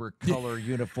diaper color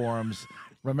uniforms.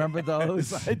 Remember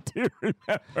those? I do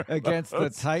remember against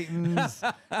those. the Titans.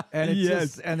 And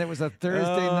it was a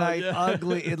Thursday night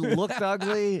ugly. It looked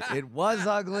ugly. It was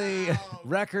ugly.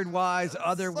 Record-wise,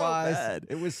 otherwise. bad.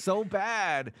 It was so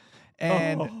bad.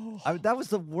 And that was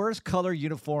the worst color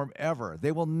uniform ever.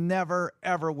 They will never,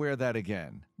 ever wear that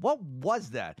again. What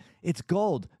was that? It's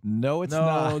gold. No, it's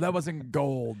not. No, that wasn't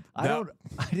gold. I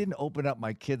didn't open up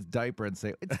my kid's diaper and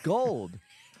say, it's gold.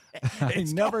 I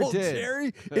It's never gold, did.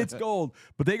 Jerry. It's gold.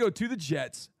 But they go to the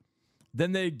Jets.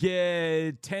 Then they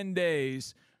get 10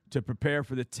 days to prepare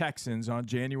for the Texans on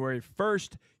January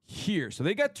 1st here. So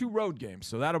they got 2 road games.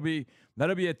 So that'll be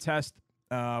a test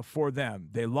for them.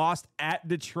 They lost at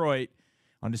Detroit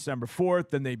on December 4th.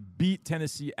 Then they beat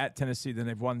Tennessee at Tennessee. Then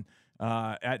they've won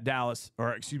at Dallas,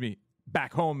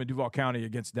 back home in Duval County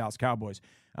against the Dallas Cowboys.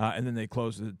 And then they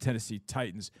close the Tennessee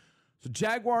Titans. So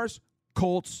Jaguars,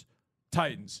 Colts,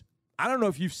 Titans. I don't know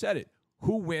if you've said it.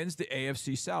 Who wins the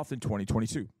AFC South in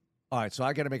 2022? All right, so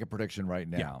I got to make a prediction right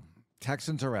now. Yeah.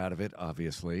 Texans are out of it,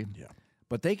 obviously. Yeah.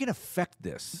 But they can affect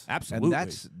this. Absolutely.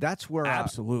 And that's where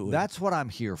Absolutely. that's what I'm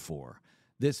here for.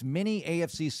 This mini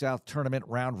AFC South tournament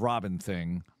round robin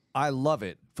thing. I love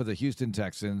it for the Houston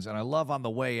Texans, and I love on the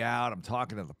way out. I'm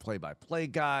talking to the play-by-play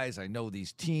guys. I know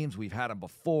these teams. We've had them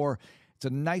before. It's a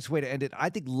nice way to end it. I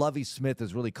think Lovie Smith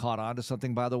has really caught on to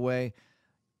something, by the way.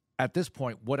 At this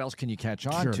point, what else can you catch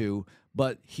on to?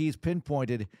 But he's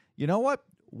pinpointed, you know what?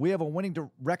 We have a winning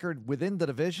record within the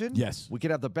division. Yes. We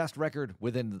could have the best record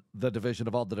within the division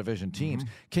of all the division teams.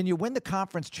 Can you win the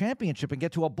conference championship and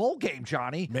get to a bowl game,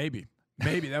 Johnny? Maybe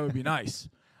that would be nice.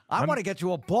 I want to get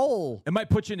to a bowl. It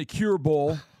might put you in a Cure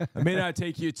Bowl. It may not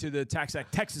take you to the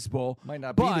Texas Bowl. Might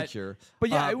not be the Cure. But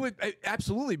yeah, it would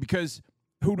absolutely, because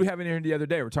who do we have in here the other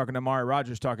day? We're talking to Amari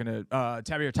Rogers, talking to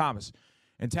Tavierre Thomas.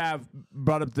 And Tav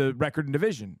brought up the record in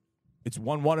division. It's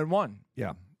 1-1-1.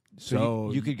 Yeah.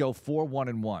 So you could go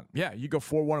 4-1-1. Yeah, you go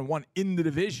 4-1-1 in the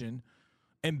division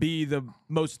and be the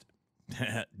most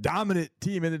dominant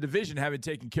team in the division, having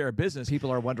taken care of business.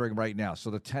 People are wondering right now. So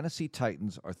the Tennessee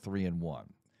Titans are 3-1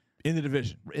 in the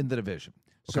division. In the division.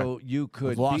 So you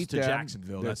could lost beat to them.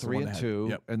 Jacksonville. They're That's the one 3-2,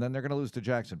 yep. and then they're going to lose to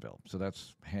Jacksonville. So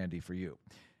that's handy for you.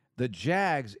 The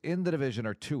Jags in the division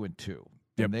are 2-2.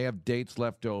 Yep. And they have dates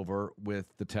left over with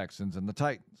the Texans and the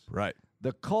Titans. Right.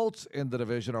 The Colts in the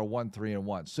division are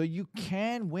 1-3-1. So you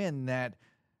can win that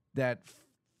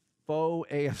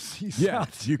faux AFC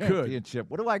South you could. championship.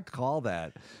 What do I call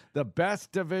that? The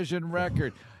best division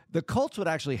record. The Colts would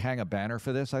actually hang a banner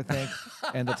for this, I think,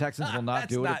 and the Texans will not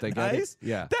do it if they get it.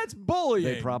 Yeah, that's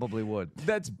bullying. They probably would.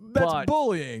 That's But-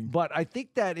 bullying. But I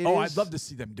think that it is. I'd love to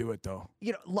see them do it, though.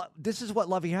 You know, this is what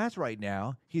Lovey has right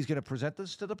now. He's going to present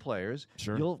this to the players.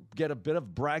 Sure. You'll get a bit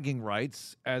of bragging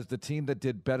rights as the team that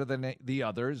did better than the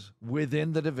others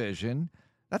within the division.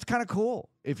 That's kind of cool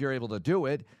if you're able to do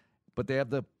it. But they have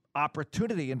the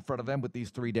opportunity in front of them with these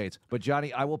 3 dates. But,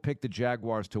 Johnny, I will pick the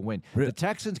Jaguars to win. Really? The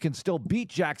Texans can still beat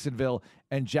Jacksonville,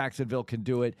 and Jacksonville can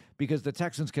do it because the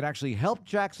Texans can actually help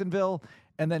Jacksonville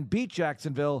and then beat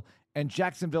Jacksonville, and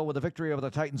Jacksonville, with a victory over the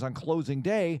Titans on closing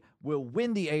day, will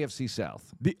win the AFC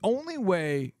South. The only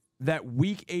way that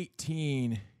Week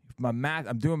 18,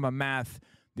 I'm doing my math,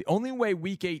 the only way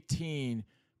Week 18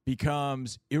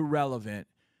 becomes irrelevant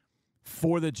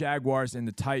for the Jaguars and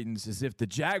the Titans is if the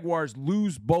Jaguars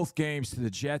lose both games to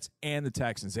the Jets and the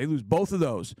Texans. They lose both of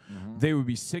those. They would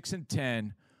be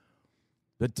 6-10.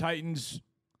 The Titans,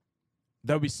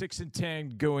 that would be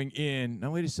 6-10 going in. No,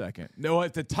 wait a second.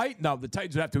 The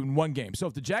Titans would have to win one game. So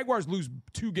if the Jaguars lose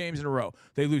 2 games in a row,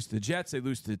 they lose to the Jets, they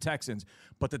lose to the Texans,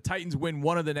 but the Titans win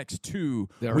one of the next 2,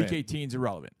 They're Week in. 18 is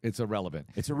irrelevant. It's irrelevant.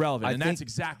 It's irrelevant, I and that's think-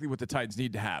 exactly what the Titans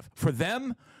need to have. For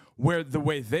them, where the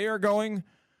way they are going,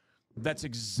 That's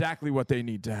exactly what they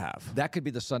need to have. That could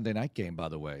be the Sunday night game, by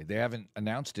the way. They haven't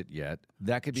announced it yet.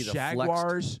 That could be the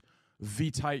Jaguars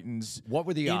v. Titans. What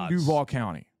were the in odds? Duval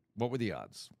County? What were the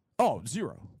odds? Oh,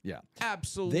 0. Yeah.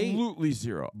 Absolutely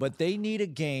 0. But they need a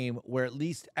game where at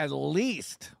least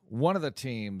one of the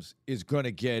teams is going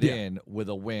to get Yeah. in with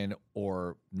a win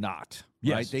or not.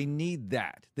 Yes. Right? They need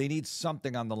that. They need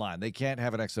something on the line. They can't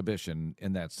have an exhibition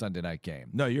in that Sunday night game.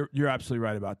 No, you're absolutely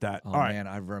right about that. Oh, All right. man,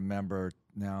 I remember.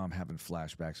 Now I'm having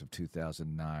flashbacks of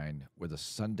 2009 with a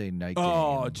Sunday night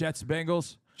Oh, game. Jets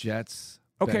Bengals. Jets.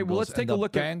 Okay, well, Bengals, let's take and a the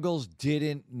look at- Bengals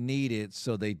didn't need it,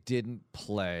 so they didn't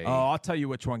play. Oh, I'll tell you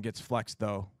which one gets flexed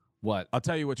though. What? I'll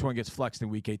tell you which one gets flexed in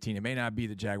Week 18. It may not be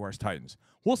the Jaguars Titans.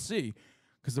 We'll see,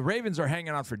 because the Ravens are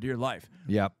hanging on for dear life.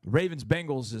 Yep. Ravens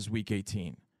Bengals is Week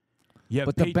 18. Yeah,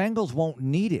 But the Bengals won't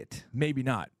need it. maybe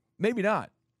not. Maybe not.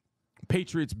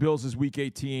 Patriots Bills is Week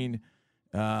 18.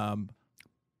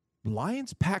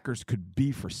 Lions Packers could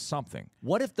be for something.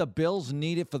 What if the Bills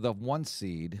need it for the 1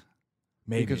 seed?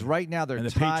 Maybe Because right now they're and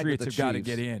the tied Patriots with the have got to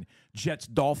Chiefs. get in. Jets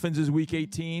Dolphins is Week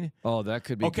 18. Oh, that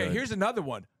could be Okay, good. here's another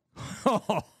one.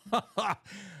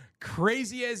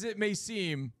 Crazy as it may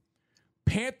seem,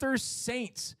 Panthers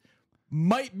Saints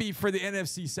might be for the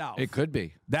NFC South. It could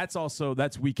be. That's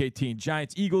Week 18.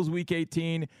 Giants Eagles Week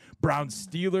 18. Browns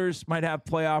Steelers might have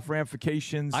playoff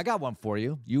ramifications. I got one for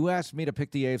you. You asked me to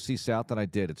pick the AFC South, and I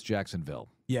did. It's Jacksonville.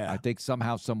 Yeah. I think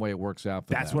somehow, some way it works out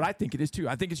for That's them. what I think it is too.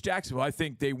 I think it's Jacksonville. I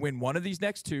think they win one of these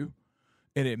next two,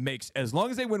 and it makes, as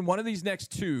long as they win one of these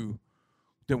next two,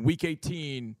 then Week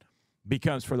 18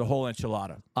 becomes for the whole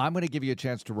enchilada. I'm going to give you a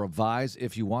chance to revise,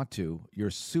 if you want to, your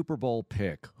Super Bowl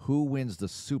pick. Who wins the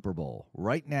Super Bowl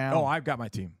right now? Oh, I've got my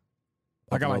team.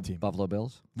 I got my team. Buffalo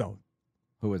Bills. No,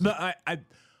 Who is no, it?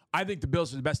 I think the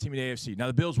Bills are the best team in the AFC. Now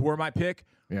the Bills were my pick,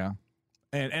 Yeah,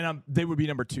 and they would be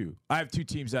number 2. I have 2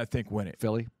 teams that I think win it.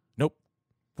 Philly, Nope,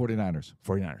 49ers.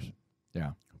 49ers.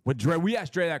 Yeah. When Dre, we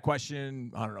asked Dre that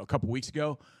question, I don't know, a couple weeks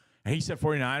ago, and he said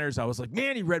 49ers. I was like,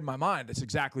 man, he read my mind. That's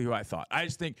exactly who I thought. I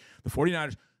just think the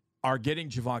 49ers are getting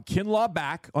Javon Kinlaw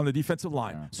back on the defensive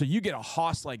line. Yeah. So you get a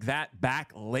hoss like that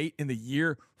back late in the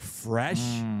year, fresh.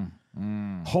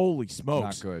 Holy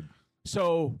smokes. Not good.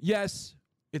 So, yes,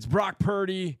 it's Brock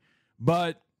Purdy,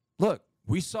 but look,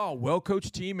 we saw a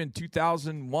well-coached team in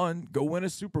 2001 go win a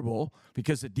Super Bowl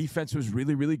because the defense was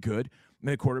really, really good, and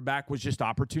the quarterback was just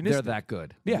opportunistic. They're that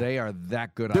good. Yeah. They are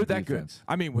that good They're on that defense.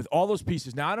 good. I mean, with all those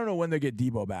pieces. Now, I don't know when they get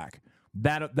Debo back.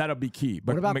 That'll be key.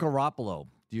 But What about Garoppolo?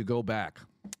 Do you go back?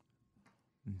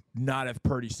 not if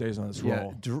Purdy stays on this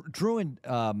roll. Drew and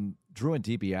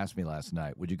DP asked me last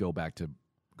night, would you go back to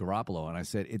Garoppolo? And I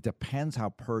said, it depends how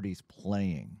Purdy's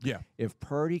playing. Yeah. If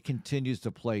Purdy continues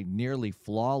to play nearly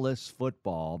flawless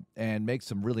football and make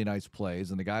some really nice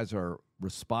plays and the guys are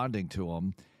responding to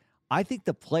him, I think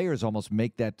the players almost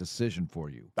make that decision for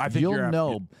you. I think you'll you're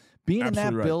know. Being in that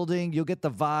absolutely right. building, you'll get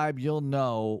the vibe. You'll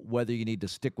know whether you need to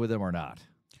stick with him or not.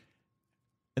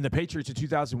 And the Patriots in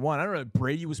 2001, I don't know if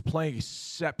Brady was playing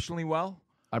exceptionally well,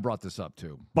 I brought this up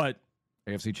too. but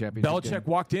AFC Championship Belichick game?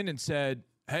 walked in and said,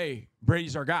 hey,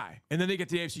 Brady's our guy. And then they get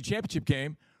the AFC Championship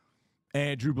game,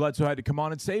 and Drew Bledsoe had to come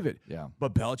on and save it. Yeah.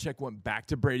 But Belichick went back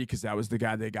to Brady because that was the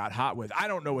guy they got hot with. I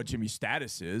don't know what Jimmy's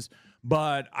status is,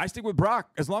 but I stick with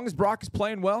Brock. As long as Brock is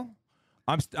playing well,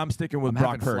 I'm sticking with I'm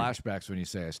Brock having Purdy. flashbacks when you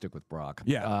say I stick with Brock.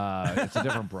 Yeah. It's a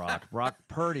different Brock. Brock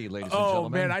Purdy, ladies and Oh,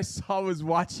 gentlemen. man, I was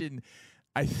watching,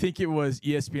 I think it was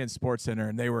ESPN Sports Center,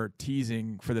 and they were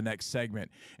teasing for the next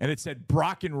segment. And it said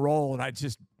Brock and roll, and I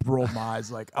just rolled my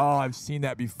eyes like, oh, I've seen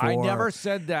that before. I never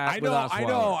said that. I with know,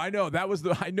 Osweiler. I know. That was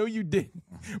I know you didn't.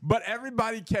 But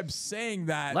everybody kept saying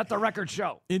that. Let the record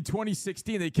show. In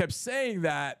 2016, they kept saying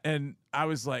that, and I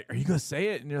was like, are you going to say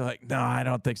it? And you're like, no, I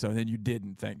don't think so. And then you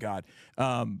didn't, thank God.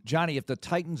 Johnny, if the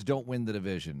Titans don't win the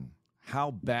division,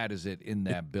 how bad is it in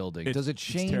that building? Does it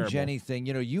change terrible. anything?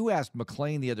 You know, you asked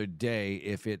McClain the other day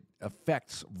if it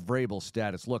affects Vrabel's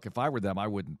status. Look, if I were them, I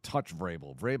wouldn't touch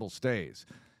Vrabel. Vrabel stays.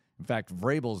 In fact,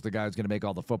 Vrabel's the guy who's going to make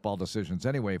all the football decisions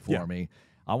anyway for me.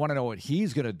 I want to know what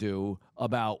he's going to do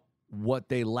about what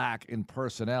they lack in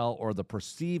personnel or the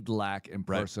perceived lack in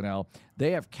personnel.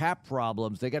 They have cap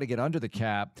problems. They got to get under the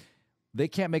cap. They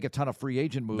can't make a ton of free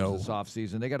agent moves this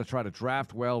offseason. They got to try to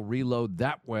draft well, reload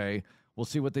that way. We'll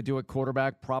see what they do at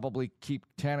quarterback, probably keep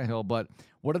Tannehill. But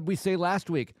what did we say last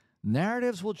week?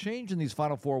 narratives will change in these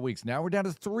final 4 weeks. Now we're down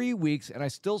to 3 weeks, and I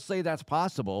still say that's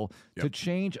possible to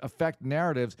change, affect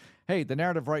narratives. Hey, the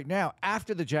narrative right now,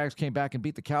 after the Jags came back and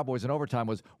beat the Cowboys in overtime,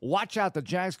 was watch out, the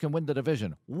Jags can win the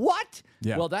division. What?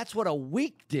 Yeah. Well, that's what a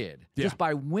week did. Yeah. Just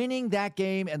by winning that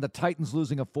game and the Titans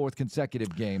losing a fourth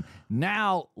consecutive game.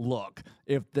 Now, look,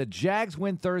 if the Jags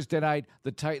win Thursday night,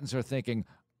 the Titans are thinking,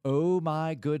 oh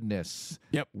my goodness.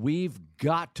 Yep. We've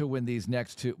got to win these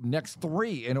next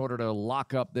 3 in order to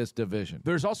lock up this division.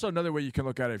 There's also another way you can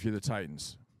look at it if you're the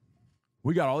Titans.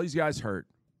 We got all these guys hurt,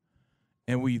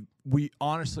 and we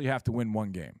honestly have to win one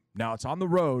game. Now, it's on the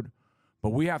road, but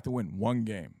we have to win one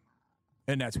game,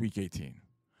 and that's Week 18.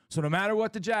 So no matter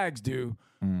what the Jags do,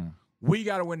 we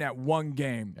got to win that one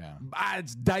game. Yeah.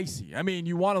 It's dicey. I mean,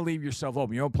 you want to leave yourself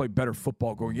open. You don't play better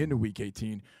football going into Week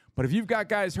 18. But if you've got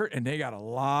guys hurt, and they got a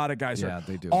lot of guys hurt. Yeah,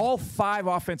 they do. All 5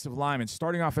 offensive linemen,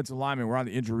 starting offensive linemen, were on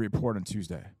the injury report on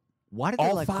Tuesday. Why did they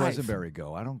all let 5. Quisenberry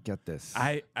go? I don't get this.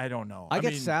 I don't know. I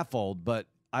get mean, Saffold, but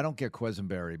I don't get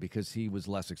Quisenberry because he was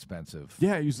less expensive.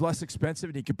 Yeah, he was less expensive,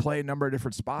 and he could play a number of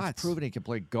different spots. He's proven he can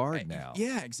play guard now.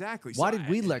 Yeah, exactly. Why So did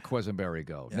we let Quisenberry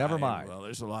go? Never mind. Well,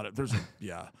 there's a lot of there's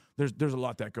a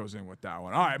lot that goes in with that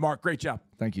one. All right, Mark, great job.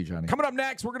 Thank you, Johnny. Coming up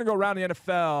next, we're going to go around the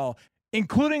NFL,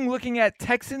 including looking at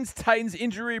Texans-Titans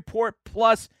injury report,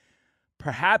 plus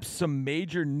perhaps some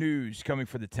major news coming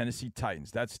for the Tennessee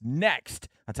Titans. That's next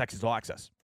on Texans All Access.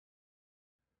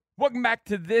 Welcome back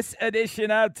to this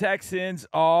edition of Texans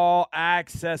All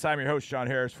Access. I'm your host, John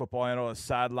Harris, football analyst,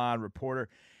 sideline reporter,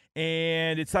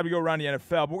 and it's time to go around the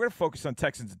NFL. But we're going to focus on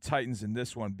Texans and Titans in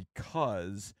this one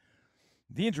because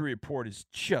the injury report is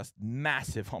just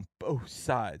massive on both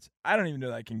sides. I don't even know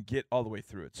that I can get all the way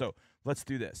through it. So let's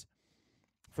do this.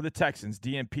 For the Texans,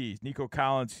 DNPs, Nico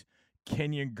Collins,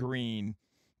 Kenyon Green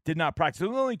did not practice. The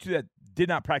only 2 that did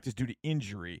not practice due to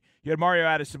injury. You had Mario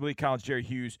Addison, Malik Collins, Jerry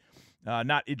Hughes,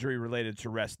 not injury related to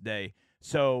rest day.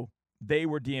 So they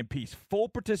were DNPs. Full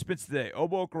participants today: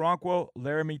 Obo Okoronkwo,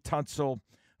 Laramie Tunsil,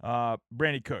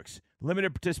 Brandon Cooks.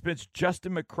 Limited participants: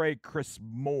 Justin McCray, Chris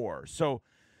Moore. So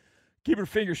keep your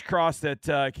fingers crossed that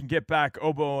can get back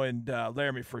Obo and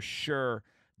Laramie for sure.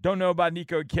 Don't know about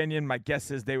Nico and Kenyon. My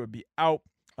guess is they would be out,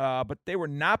 but they were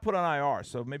not put on IR,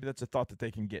 so maybe that's a thought that they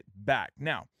can get back.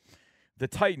 Now, the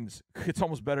Titans, it's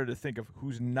almost better to think of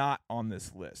who's not on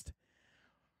this list.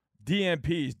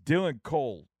 DNPs, Dylan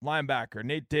Cole, linebacker,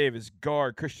 Nate Davis,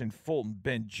 guard, Christian Fulton,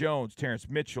 Ben Jones, Terrence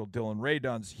Mitchell, Dylan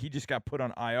Rayduns. He just got put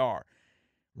on IR.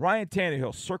 Ryan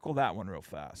Tannehill, circle that one real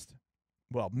fast.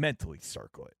 Well, mentally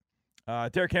circle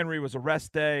it. Derrick Henry was a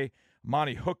rest day.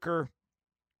 Monty Hooker.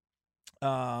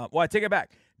 I take it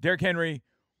back. Derrick Henry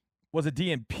was a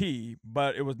DNP,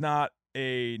 but it was not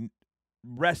a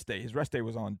rest day. His rest day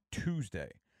was on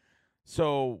Tuesday.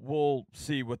 So we'll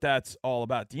see what that's all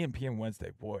about. DNP on Wednesday.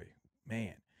 Boy,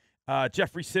 man.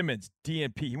 Jeffrey Simmons,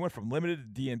 DNP. He went from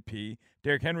limited to DNP.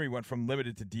 Derrick Henry went from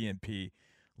limited to DNP.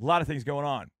 A lot of things going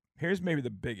on. Here's maybe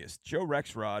the biggest. Joe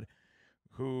Rexrod,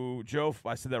 if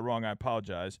I said that wrong, I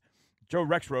apologize. Joe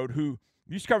Rexrod, who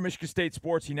used to cover Michigan State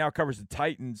sports. He now covers the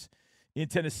Titans in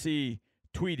Tennessee,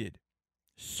 tweeted,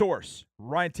 source,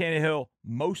 Ryan Tannehill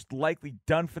most likely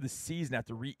done for the season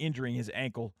after re-injuring his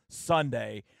ankle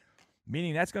Sunday,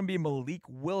 meaning that's going to be Malik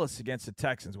Willis against the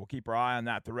Texans. We'll keep our eye on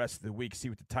that the rest of the week, see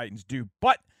what the Titans do.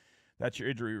 But that's your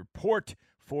injury report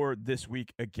for this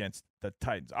week against the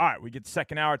Titans. All right, we get the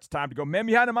second hour. It's time to go man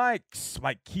behind the mics.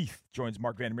 Mike Keith joins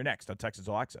Mark Vandermeer next on Texans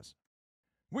All Access.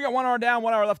 We got 1 hour down,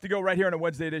 1 hour left to go right here on a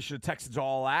Wednesday edition of Texans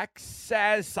All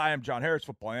Access. I am John Harris,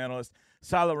 football analyst,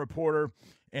 silent reporter,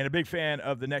 and a big fan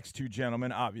of the next 2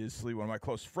 gentlemen. Obviously, one of my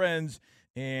close friends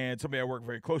and somebody I work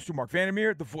very close to, Mark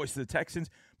Vandermeer, the voice of the Texans.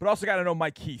 But also got to know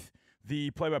Mike Keith,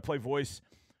 the play-by-play voice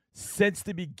since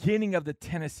the beginning of the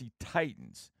Tennessee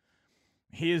Titans.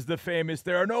 He is the famous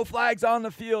 "There are no flags on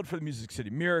the field" for the Music City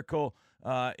Miracle.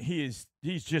 He's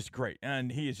just great,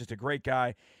 and he is just a great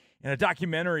guy. And a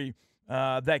documentary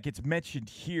that gets mentioned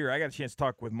here, I got a chance to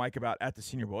talk with Mike about at the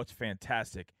Senior Bowl. It's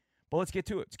fantastic. But let's get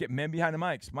to it. Let's get men behind the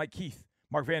mics. Mike Keith,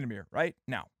 Mark Vandermeer, right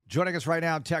now. Joining us right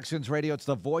now on Texans Radio, it's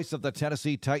the voice of the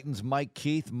Tennessee Titans, Mike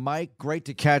Keith. Mike, great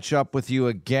to catch up with you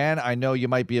again. I know you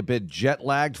might be a bit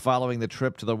jet-lagged following the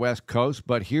trip to the West Coast,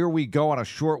 but here we go on a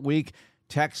short week,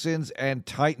 Texans and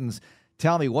Titans.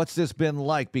 Tell me, what's this been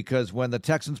like? Because when the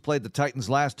Texans played the Titans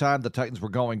last time, the Titans were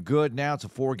going good. Now it's a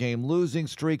 4-game losing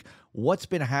streak. What's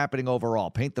been happening overall?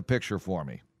 Paint the picture for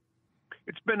me.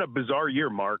 It's been a bizarre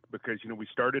year, Mark, because, we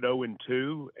started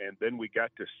 0-2, and then we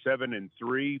got to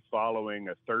 7-3 following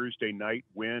a Thursday night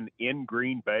win in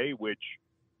Green Bay, which,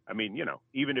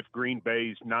 even if Green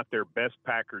Bay's not their best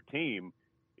Packer team,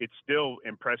 it's still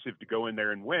impressive to go in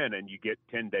there and win, and you get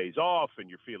 10 days off and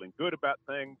you're feeling good about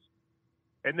things.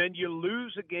 And then you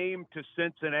lose a game to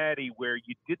Cincinnati where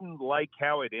you didn't like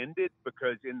how it ended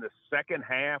because in the second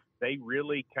half, they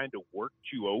really kind of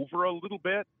worked you over a little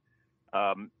bit.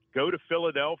 Go to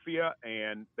Philadelphia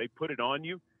and they put it on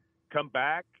you. Come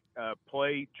back,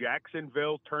 play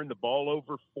Jacksonville, turn the ball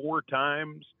over 4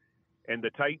 times. And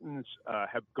the Titans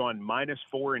have gone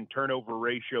 -4 in turnover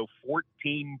ratio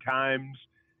 14 times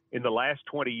in the last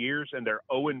 20 years, and they're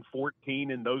 0-14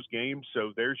 in those games.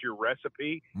 So there's your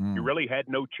recipe. You really had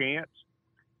no chance.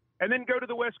 And then go to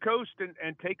the West Coast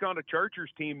and take on a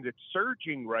Chargers team that's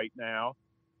surging right now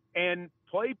and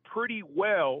play pretty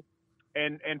well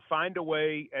and find a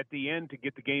way at the end to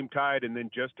get the game tied. And then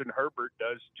Justin Herbert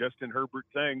does Justin Herbert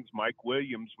things, Mike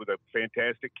Williams with a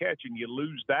fantastic catch, and you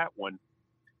lose that one.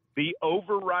 The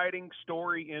overriding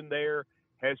story in there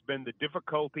has been the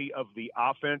difficulty of the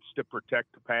offense to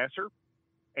protect the passer.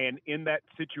 And in that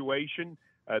situation,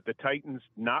 the Titans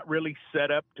not really set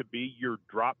up to be your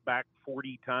drop back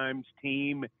 40 times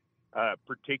team,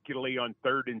 particularly on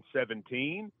 3rd and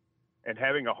 17, and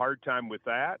having a hard time with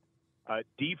that.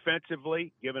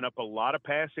 Defensively, giving up a lot of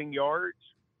passing yards,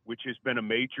 which has been a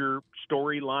major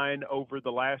storyline over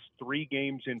the last 3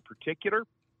 games in particular.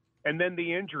 And then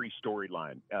the injury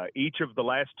storyline. Each of the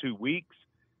last 2 weeks,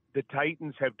 the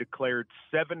Titans have declared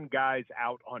 7 guys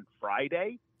out on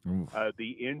Friday.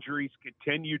 The injuries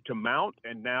continue to mount,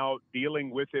 and now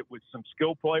dealing with it with some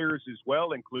skill players as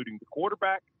well, including the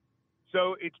quarterback.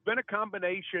 So it's been a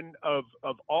combination of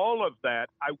all of that.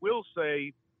 I will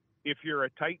say, if you're a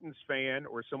Titans fan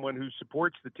or someone who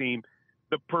supports the team,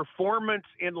 the performance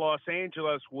in Los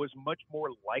Angeles was much more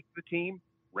like the team.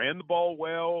 Ran the ball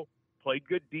well, played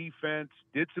good defense,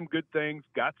 did some good things,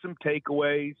 got some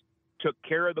takeaways, took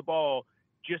care of the ball,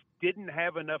 just didn't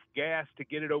have enough gas to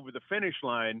get it over the finish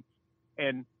line.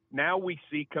 And now we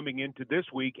see coming into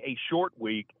this week, a short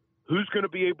week, who's going to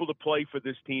be able to play for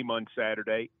this team on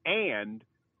Saturday, and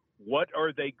what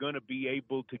are they going to be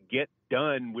able to get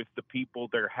done with the people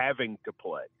they're having to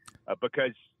play?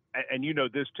 Because, and you know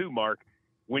this too, Mark,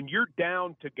 when you're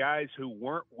down to guys who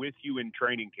weren't with you in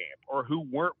training camp or who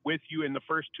weren't with you in the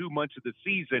first 2 months of the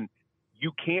season,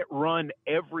 you can't run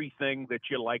everything that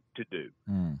you like to do.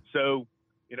 So,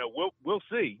 you know, we'll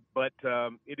see. But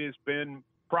it has been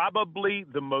probably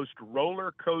the most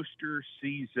roller coaster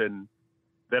season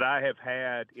that I have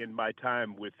had in my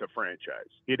time with the franchise.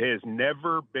 It has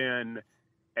never been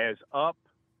as up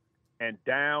and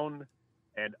down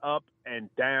and up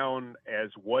and down as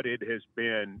what it has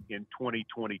been in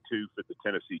 2022 for the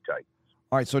Tennessee Titans.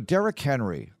 All right, so Derrick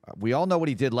Henry, we all know what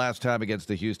he did last time against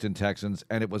the Houston Texans,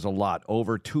 and it was a lot.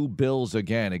 Over 2 bills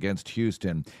again against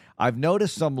Houston. I've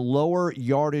noticed some lower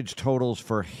yardage totals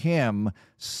for him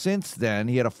since then.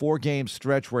 He had a 4-game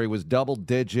stretch where he was double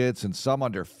digits and some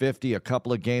under 50, a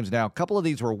couple of games now. A couple of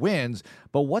these were wins,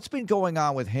 but what's been going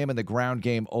on with him in the ground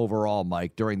game overall,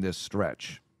 Mike, during this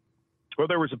stretch? Well,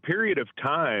 there was a period of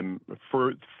time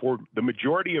for the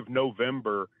majority of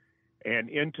November and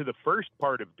into the first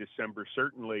part of December,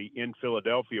 certainly in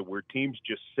Philadelphia, where teams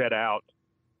just set out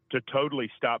to totally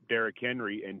stop Derrick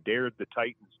Henry and dared the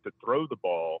Titans to throw the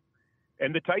ball.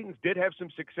 And the Titans did have some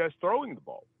success throwing the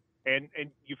ball. And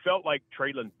you felt like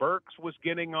Treylon Burks was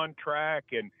getting on track,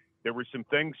 and there were some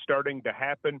things starting to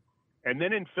happen. And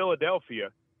then in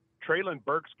Philadelphia, Treylon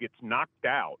Burks gets knocked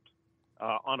out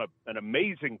on an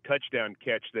amazing touchdown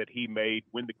catch that he made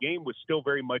when the game was still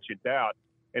very much in doubt.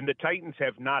 And the Titans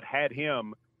have not had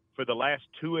him for the last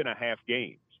 2.5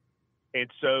 games.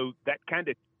 And so that kind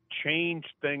of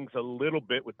changed things a little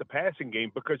bit with the passing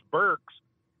game because Burks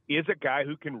is a guy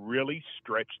who can really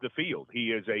stretch the field.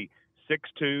 He is a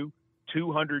 6'2",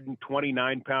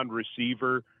 229-pound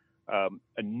receiver,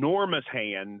 enormous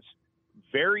hands,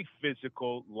 very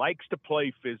physical, likes to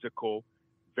play physical,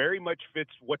 very much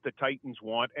fits what the Titans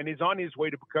want, and is on his way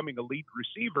to becoming a lead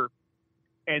receiver.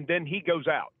 And then he goes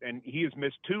out, and he has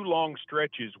missed 2 long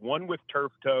stretches, one with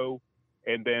turf toe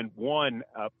and then one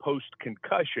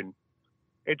post-concussion.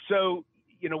 And so,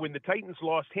 you know, when the Titans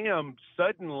lost him,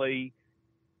 suddenly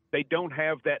they don't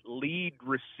have that lead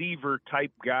receiver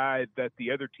type guy that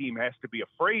the other team has to be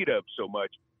afraid of so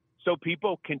much. So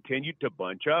people continued to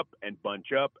bunch up and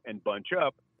bunch up and bunch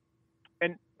up.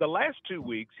 And the last 2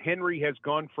 weeks, Henry has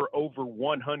gone for over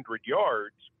 100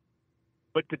 yards,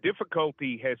 but the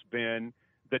difficulty has been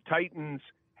the Titans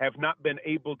have not been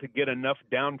able to get enough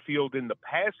downfield in the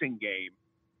passing game,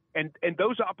 and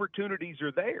those opportunities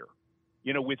are there.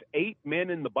 You know, with 8 men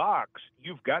in the box,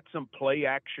 you've got some play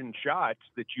action shots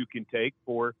that you can take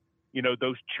for, you know,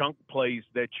 those chunk plays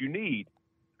that you need.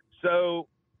 So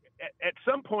at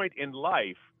some point in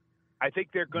life, I think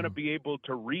they're going to be able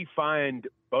to refine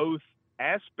both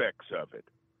aspects of it.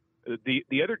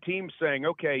 The other team's saying,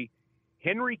 okay,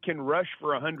 Henry can rush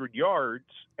for 100 yards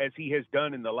as he has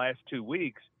done in the last 2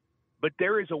 weeks, but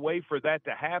there is a way for that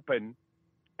to happen,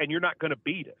 and you're not going to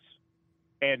beat us.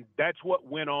 And that's what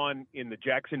went on in the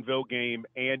Jacksonville game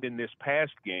and in this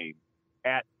past game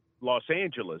at Los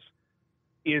Angeles,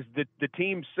 is that the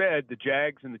team said, the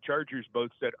Jags and the Chargers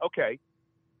both said, okay,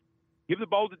 give the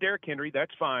ball to Derrick Henry.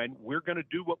 That's fine. We're going to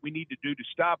do what we need to do to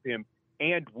stop him,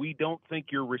 and we don't think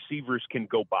your receivers can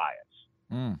go by us.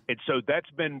 And so that's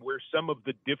been where some of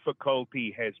the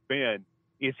difficulty has been,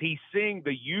 is he's seeing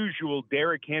the usual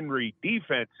Derrick Henry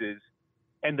defenses,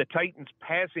 and the Titans'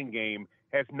 passing game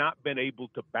has not been able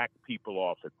to back people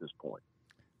off at this point.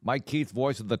 Mike Keith,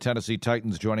 voice of the Tennessee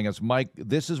Titans, joining us. Mike,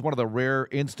 this is one of the rare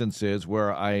instances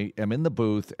where I am in the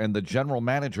booth and the general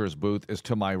manager's booth is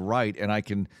to my right, and I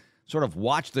can sort of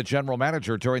watch the general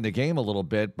manager during the game a little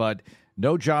bit, but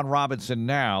no John Robinson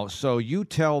now. So you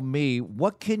tell me,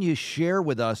 what can you share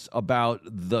with us about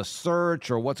the search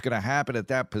or what's going to happen at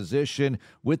that position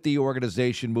with the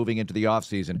organization moving into the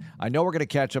offseason? I know we're going to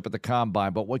catch up at the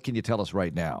Combine, but what can you tell us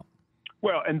right now?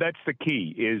 Well, and that's the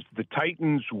key, is the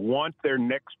Titans want their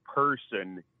next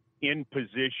person in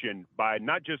position by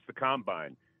not just the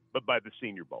Combine, but by the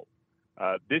Senior Bowl.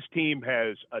 This team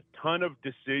has a ton of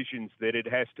decisions that it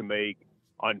has to make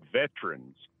on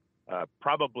veterans,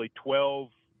 probably 12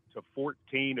 to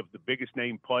 14 of the biggest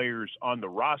name players on the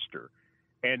roster.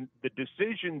 And the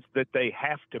decisions that they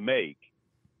have to make,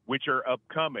 which are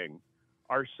upcoming,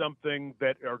 are something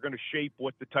that are going to shape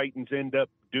what the Titans end up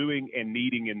doing and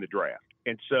needing in the draft.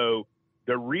 And so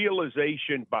the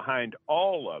realization behind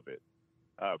all of it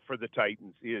for the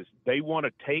Titans is they want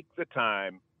to take the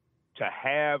time to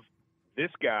have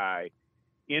this guy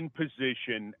in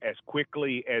position as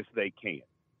quickly as they can.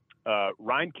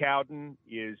 Ryan Cowden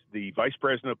is the vice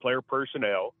president of player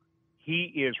personnel.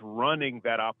 He is running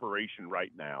that operation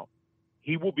right now.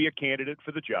 He will be a candidate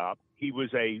for the job. He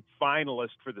was a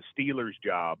finalist for the Steelers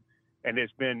job and has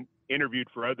been interviewed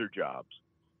for other jobs.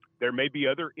 There may be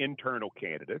other internal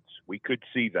candidates. We could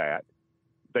see that.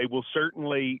 They will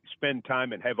certainly spend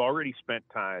time and have already spent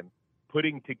time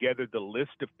putting together the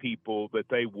list of people that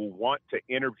they will want to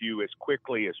interview as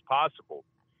quickly as possible.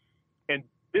 And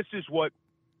this is what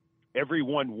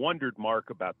everyone wondered, Mark,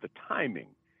 about the timing,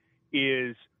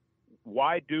 is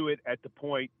why do it at the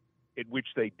point at which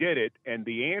they did it? And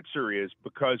the answer is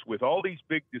because with all these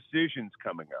big decisions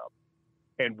coming up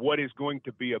and what is going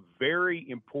to be a very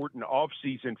important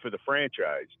offseason for the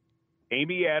franchise,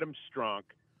 Amy Adams Strunk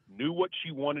knew what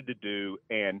she wanted to do,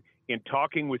 and in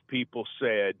talking with people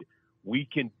said, we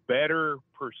can better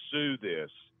pursue this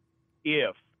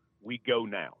if we go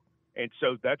now. And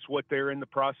so that's what they're in the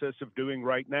process of doing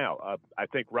right now. I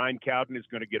think Ryan Cowden is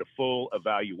going to get a full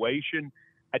evaluation.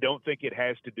 I don't think it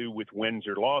has to do with wins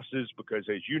or losses because,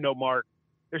 as you know, Mark,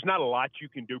 there's not a lot you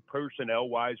can do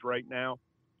personnel-wise right now.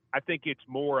 I think it's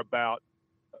more about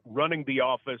running the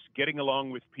office, getting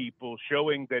along with people,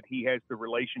 showing that he has the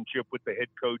relationship with the head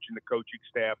coach and the coaching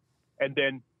staff, and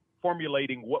then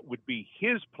formulating what would be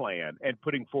his plan and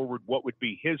putting forward what would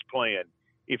be his plan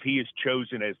if he is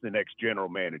chosen as the next general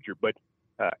manager. But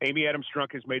Amy Adams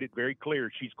Strunk has made it very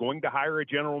clear she's going to hire a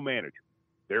general manager.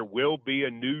 There will be a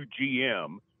new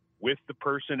GM with the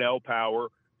personnel power.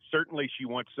 Certainly she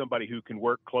wants somebody who can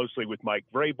work closely with Mike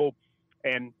Vrabel.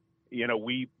 And, you know,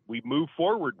 we move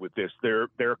forward with this. There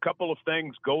are a couple of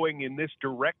things going in this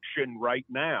direction right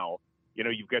now. You know,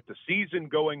 you've got the season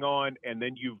going on, and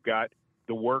then you've got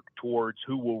the work towards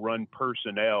who will run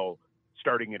personnel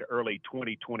starting in early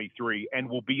 2023 and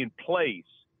will be in place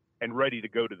and ready to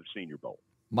go to the Senior Bowl.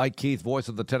 Mike Keith, voice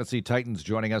of the Tennessee Titans,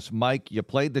 joining us. Mike, you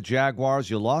played the Jaguars.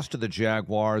 You lost to the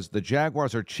Jaguars. The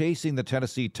Jaguars are chasing the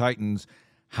Tennessee Titans.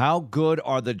 How good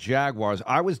are the Jaguars?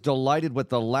 I was delighted with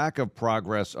the lack of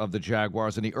progress of the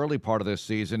Jaguars in the early part of this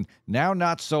season. Now,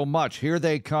 not so much. Here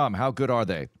they come. How good are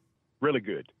they? Really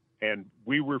good. And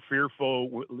we were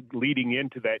fearful leading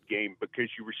into that game because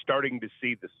you were starting to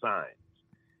see the signs.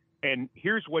 And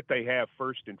here's what they have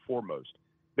first and foremost.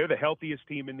 They're the healthiest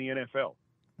team in the NFL.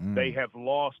 They have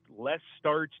lost less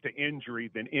starts to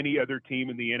injury than any other team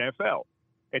in the NFL.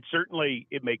 And certainly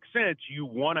it makes sense. You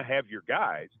want to have your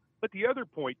guys. But the other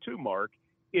point, too, Mark,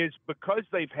 is because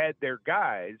they've had their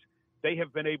guys, they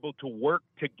have been able to work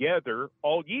together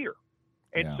all year.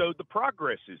 And so the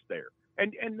progress is there.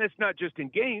 And that's not just in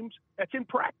games, that's in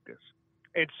practice.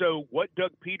 And so what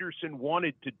Doug Peterson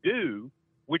wanted to do,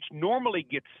 which normally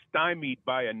gets stymied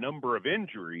by a number of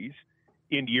injuries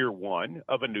in year one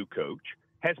of a new coach,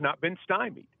 has not been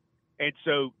stymied. And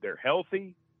so they're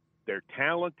healthy, they're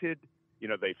talented. You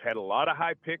know, they've had a lot of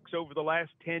high picks over the last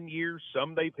 10 years.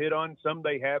 Some they've hit on, some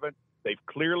they haven't. They've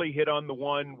clearly hit on the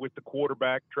one with the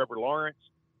quarterback, Trevor Lawrence.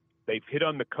 They've hit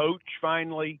on the coach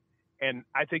finally. And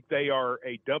I think they are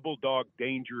a double dog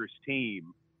dangerous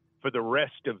team for the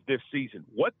rest of this season.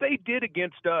 What they did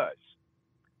against us,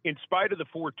 in spite of the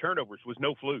 4 turnovers, was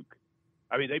no fluke.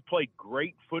 I mean, they played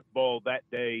great football that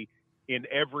day in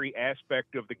every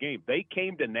aspect of the game. They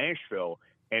came to Nashville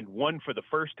and won for the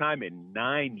first time in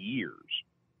 9 years.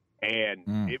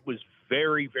 And it was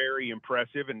very, very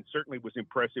impressive, and certainly was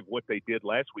impressive what they did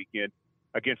last weekend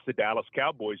against the Dallas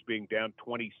Cowboys, being down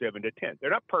 27-10. They're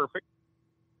not perfect,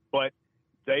 but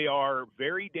they are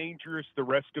very dangerous the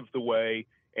rest of the way,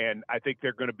 and I think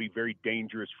they're going to be very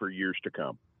dangerous for years to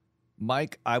come.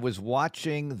 Mike, I was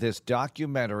watching this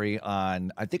documentary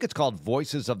on, I think it's called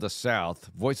Voices of the South,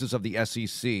 Voices of the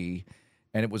SEC,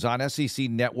 and it was on SEC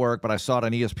Network, but I saw it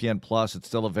on ESPN Plus. It's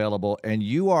still available. And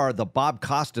you are the Bob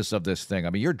Costas of this thing. I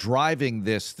mean, you're driving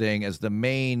this thing as the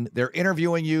main. They're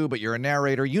interviewing you, but you're a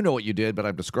narrator. You know what you did, but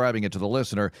I'm describing it to the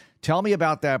listener. Tell me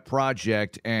about that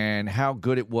project and how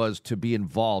good it was to be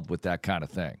involved with that kind of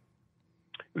thing.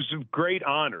 It was a great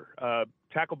honor.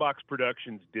 Tacklebox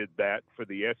Productions did that for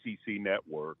the SEC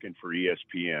Network and for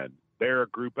ESPN. They're a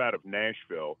group out of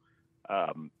Nashville,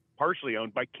 partially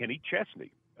owned by Kenny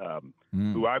Chesney.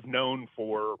 Who I've known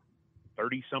for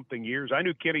 30-something years. I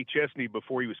knew Kenny Chesney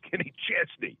before he was Kenny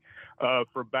Chesney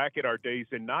from back at our days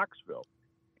in Knoxville.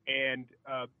 And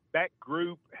that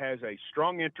group has a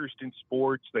strong interest in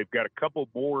sports. They've got a couple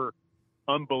more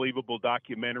unbelievable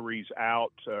documentaries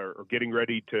out or getting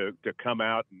ready to come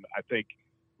out. And I think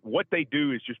what they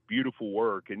do is just beautiful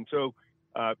work. And so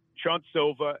Sean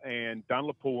Silva and Don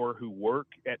Lepore, who work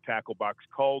at Tacklebox,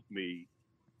 called me.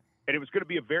 And it was going to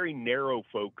be a very narrow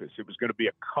focus. It was going to be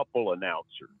a couple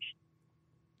announcers.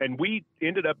 And we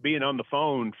ended up being on the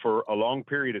phone for a long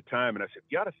period of time. And I said,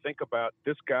 you got to think about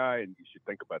this guy, and you should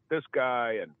think about this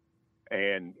guy.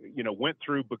 And you know, went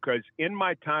through, because in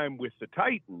my time with the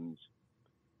Titans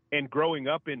and growing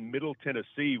up in Middle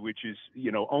Tennessee, which is,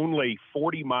 you know, only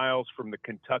 40 miles from the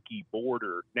Kentucky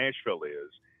border, Nashville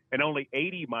is, and only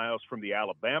 80 miles from the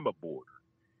Alabama border,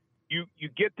 you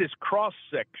get this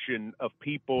cross-section of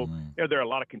people. You know, there are a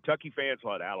lot of Kentucky fans, a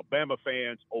lot of Alabama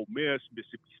fans, Ole Miss,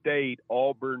 Mississippi State,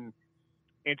 Auburn.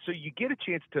 And so you get a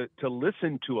chance to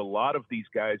listen to a lot of these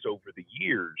guys over the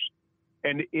years.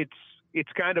 And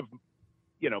it's kind of,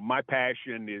 you know, my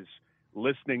passion is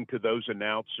listening to those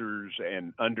announcers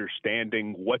and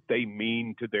understanding what they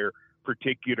mean to their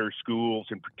particular schools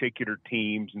and particular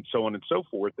teams and so on and so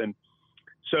forth. And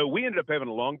so we ended up having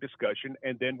a long discussion,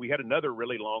 and then we had another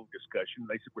really long discussion.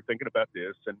 They said, we're thinking about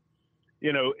this. And,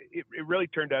 you know, it really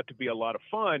turned out to be a lot of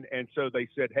fun. And so they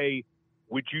said, hey,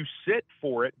 would you sit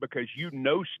for it? Because you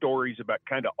know stories about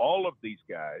kind of all of these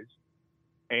guys.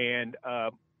 And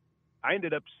I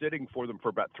ended up sitting for them for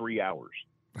about 3 hours.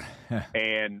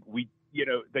 And we, you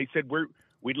know, they said,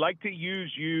 we'd like to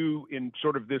use you in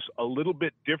sort of this a little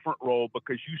bit different role,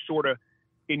 because you sort of,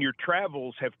 in your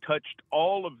travels, have touched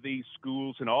all of these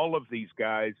schools and all of these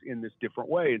guys in this different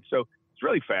way. And so it's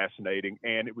really fascinating.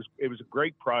 And it was a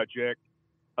great project.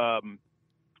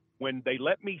 When they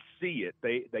let me see it,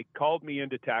 they called me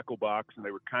into Tacklebox, and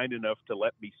they were kind enough to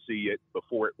let me see it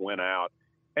before it went out.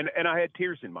 And I had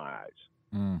tears in my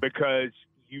eyes because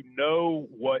you know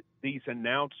what these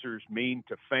announcers mean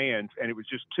to fans. And it was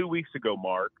just 2 weeks ago,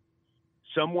 Mark,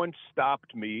 someone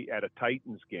stopped me at a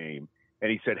Titans game, and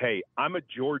he said, hey, I'm a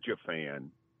Georgia fan,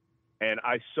 and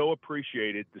I so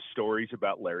appreciated the stories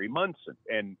about Larry Munson.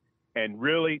 And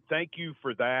really, thank you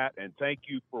for that, and thank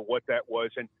you for what that was.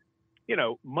 And, you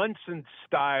know, Munson's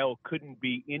style couldn't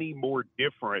be any more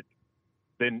different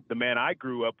than the man I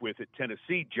grew up with at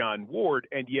Tennessee, John Ward,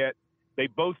 and yet they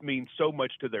both mean so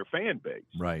much to their fan base.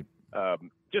 Right.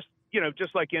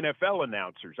 Just like NFL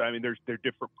announcers. I mean, they're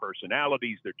different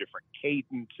personalities, they're different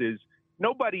cadences.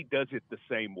 Nobody does it the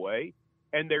same way.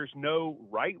 And there's no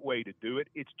right way to do it.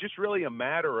 It's just really a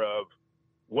matter of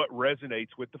what resonates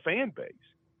with the fan base.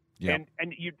 Yeah.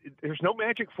 And there's no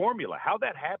magic formula. How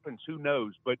that happens, who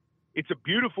knows? But it's a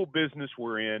beautiful business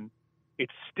we're in.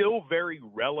 It's still very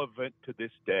relevant to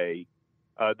this day.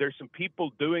 There's some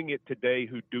people doing it today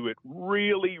who do it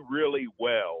really, really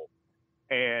well.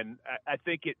 And I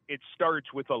think it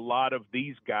starts with a lot of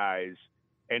these guys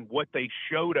and what they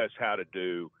showed us how to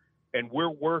do. And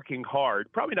we're working hard,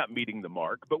 probably not meeting the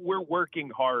mark, but we're working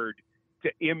hard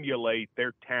to emulate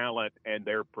their talent and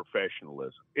their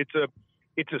professionalism. It's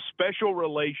a special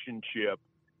relationship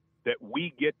that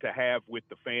we get to have with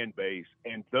the fan base,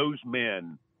 and those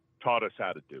men taught us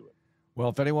how to do it. Well,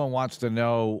 if anyone wants to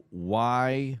know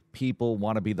why people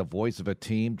want to be the voice of a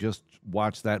team, just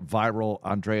watch that viral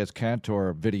Andreas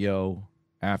Cantor video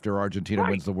after Argentina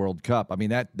wins the World Cup. I mean,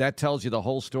 that tells you the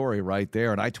whole story right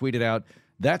there. And I tweeted out,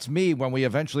 that's me when we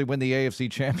eventually win the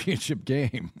AFC Championship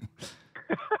game.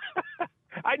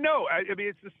 I know. I mean,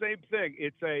 it's the same thing.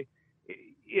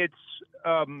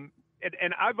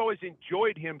 And I've always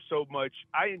enjoyed him so much.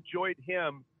 I enjoyed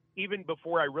him even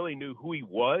before I really knew who he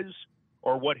was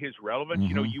or what his relevance. Mm-hmm.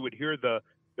 You know, you would hear the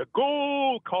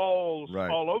goal calls Right.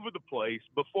 all over the place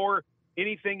before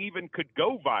anything even could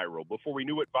go viral, before we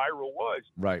knew what viral was.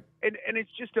 Right. And it's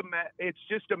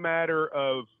just a matter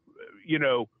of, you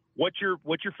know, what your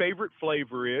favorite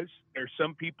flavor is. There's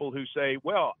some people who say,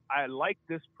 well, I like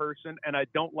this person and I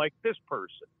don't like this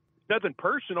person. It's nothing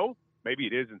personal. Maybe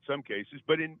it is in some cases,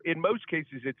 but in most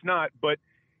cases it's not. But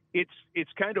it's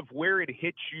kind of where it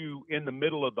hits you in the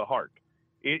middle of the heart.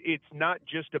 It's not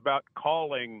just about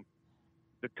calling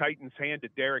the Titans hand to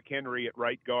Derrick Henry at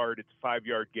right guard. It's a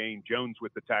 5-yard gain. Jones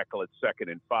with the tackle at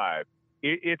 2nd and 5.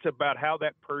 It's about how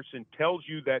that person tells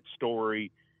you that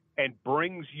story and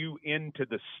brings you into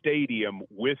the stadium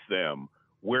with them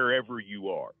wherever you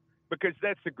are, because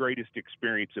that's the greatest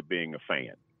experience of being a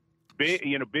fan.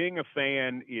 Being a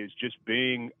fan is just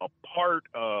being a part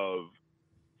of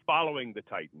following the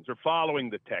Titans or following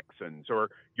the Texans or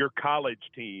your college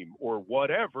team or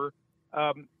whatever.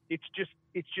 It's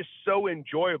just so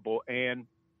enjoyable. And,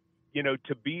 you know,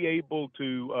 to be able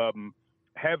to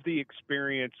have the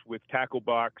experience with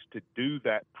Tacklebox to do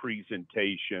that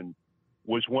presentation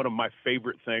was one of my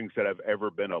favorite things that I've ever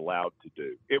been allowed to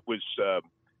do. It was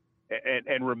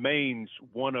and remains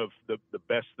one of the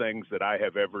best things that I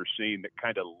have ever seen, that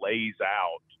kind of lays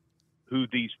out who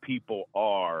these people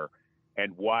are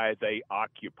and why they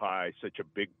occupy such a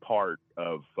big part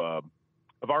of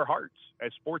our hearts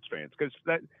as sports fans. Because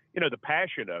that, you know, the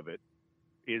passion of it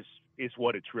is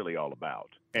what it's really all about.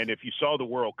 And if you saw the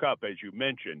World Cup, as you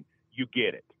mentioned, you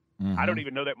get it. Mm-hmm. I don't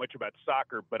even know that much about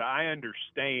soccer, but I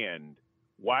understand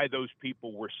why those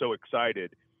people were so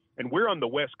excited. And we're on the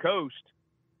West Coast,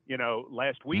 you know,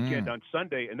 last weekend on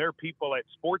Sunday, and there are people at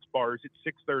sports bars at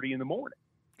 6:30 in the morning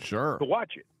Sure. to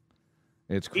watch it.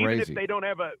 It's crazy. Even if they don't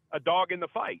have a dog in the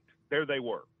fight, there they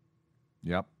were.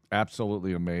 Yep.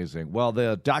 Absolutely amazing. Well,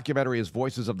 the documentary is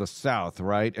Voices of the South,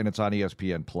 right? And it's on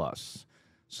ESPN Plus.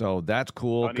 So that's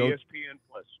cool. On ESPN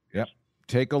Plus. Yep.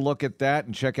 Take a look at that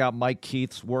and check out Mike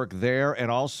Keith's work there, and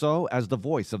also as the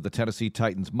voice of the Tennessee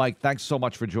Titans. Mike, thanks so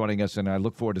much for joining us, and I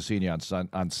look forward to seeing you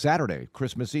on Saturday,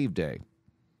 Christmas Eve day.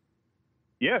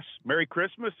 Yes. Merry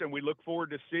Christmas, and we look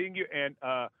forward to seeing you. And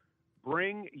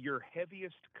bring your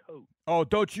heaviest coat. Oh,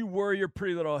 don't you worry your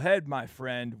pretty little head, my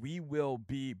friend. We will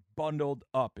be bundled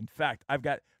up. In fact, I've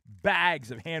got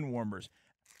bags of hand warmers.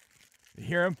 You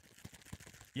hear them?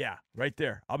 Yeah, right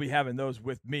there. I'll be having those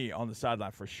with me on the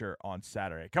sideline for sure on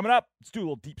Saturday. Coming up, let's do a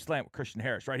little deep slant with Christian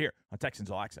Harris right here on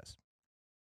Texans All Access.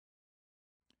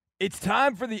 It's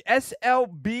time for the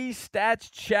SLB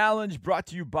Stats Challenge, brought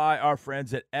to you by our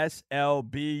friends at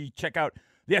SLB. Check out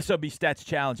the SLB Stats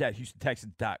Challenge at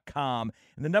HoustonTexans.com.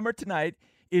 And the number tonight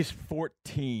is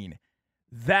 14.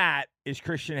 That is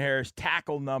Christian Harris'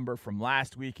 tackle number from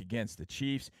last week against the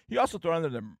Chiefs. He also threw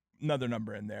another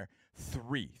number in there,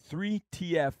 3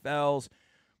 TFLs.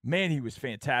 Man, he was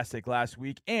fantastic last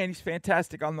week, and he's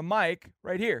fantastic on the mic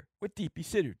right here with DP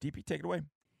Sidhu. DP, take it away.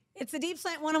 It's the Deep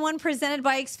Slant 101 presented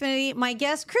by Xfinity. My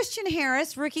guest, Christian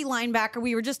Harris, rookie linebacker.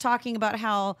 We were just talking about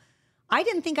how I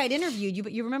didn't think I'd interviewed you,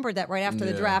 but you remembered that right after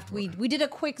the draft. We did a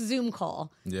quick Zoom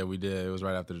call. Yeah, we did. It was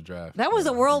right after the draft. That was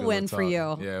a whirlwind for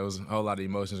you. Yeah, it was a whole lot of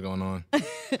emotions going on. It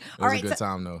was right, a good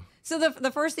time, though. So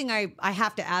the first thing I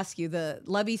have to ask you, the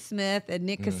Lovie Smith and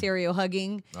Nick Caserio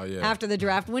hugging after the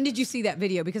draft, when did you see that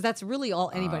video? Because that's really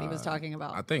all anybody was talking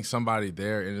about. I think somebody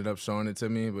there ended up showing it to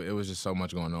me, but it was just so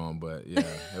much going on. But yeah,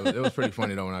 it was pretty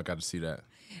funny, though, when I got to see that.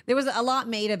 There was a lot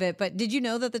made of it, but did you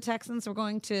know that the Texans were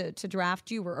going to draft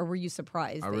you, or were you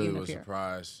surprised? I really was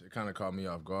surprised. It kind of caught me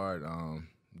off guard,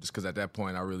 just because at that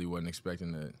point I really wasn't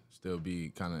expecting to still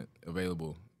be kind of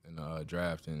available in the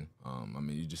draft. And I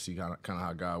mean, you just see kind of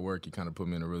how God worked. He kind of put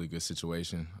me in a really good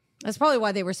situation. That's probably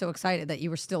why they were so excited that you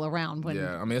were still around. When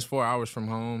Yeah, I mean, it's 4 hours from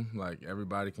home. Like,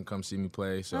 everybody can come see me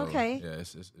play. So Okay. yeah,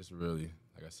 it's really,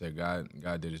 like I said,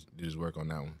 God did his work on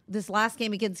that one. This last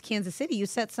game against Kansas City, you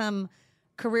set some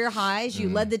career highs. You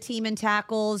led the team in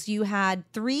tackles. You had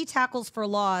 3 tackles for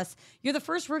loss. You're the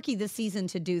first rookie this season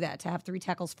to do that, to have 3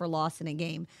 tackles for loss in a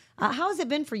game. How has it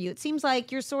been for you? It seems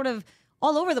like you're sort of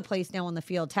all over the place now on the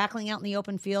field, tackling out in the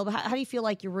open field. How do you feel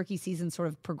like your rookie season sort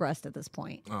of progressed at this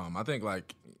point? I think,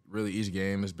 like, really each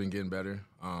game has been getting better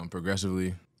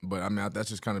progressively. But I mean, that's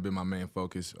just kind of been my main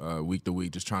focus week to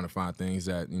week, just trying to find things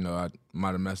that I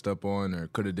might have messed up on or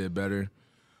could have did better.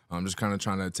 I'm just kind of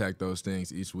trying to attack those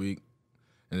things each week,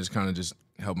 and just kind of just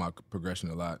help my progression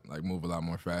a lot, like move a lot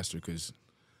more faster. Because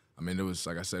I mean, it was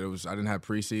like I said, I didn't have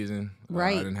preseason,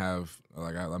 Right? I didn't have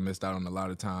I missed out on a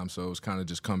lot of time, so it was kind of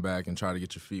just come back and try to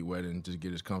get your feet wet and just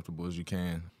get as comfortable as you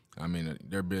can. I mean,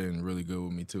 they're being really good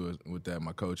with me too with that.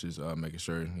 My coaches making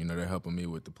sure they're helping me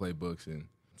with the playbooks and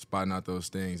spotting out those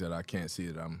things that I can't see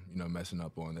that I'm messing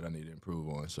up on that I need to improve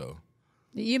on. So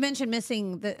You mentioned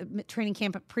missing the training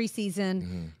camp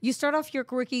preseason. You start off your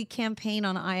rookie campaign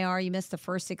on IR. You missed the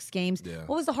first 6 games. Yeah.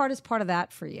 What was the hardest part of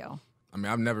that for you? I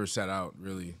mean, I've never sat out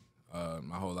really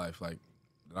my whole life, like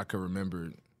that I could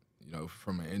remember,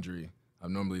 from an injury. I've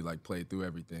normally like played through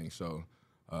everything, so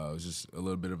it was just a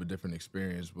little bit of a different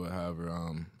experience. But however,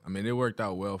 I mean, it worked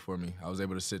out well for me. I was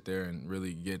able to sit there and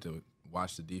really get to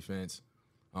watch the defense,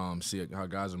 see how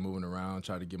guys are moving around,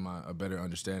 try to get a better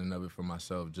understanding of it for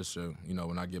myself, just so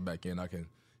when I get back in, I can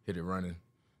hit it running,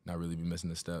 not really be missing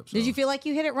the steps. Did you feel like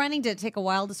you hit it running? Did it take a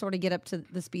while to sort of get up to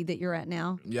the speed that you're at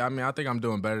now? Yeah, I mean, I think I'm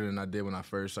doing better than I did when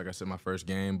like I said, my first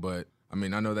game. But I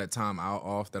mean, I know that time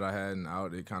off that I had and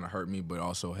out, it kind of hurt me, but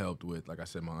also helped with, like I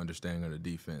said, my understanding of the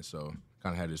defense. So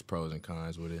kind of had its pros and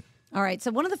cons with it. All right.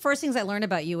 So one of the first things I learned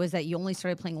about you was that you only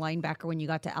started playing linebacker when you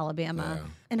got to Alabama. Yeah.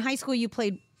 In high school, you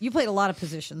played a lot of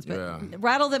positions, but Yeah.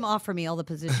 rattle them off for me, all the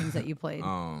positions that you played.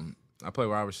 I played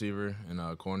wide receiver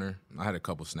and corner. I had a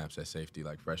couple snaps at safety,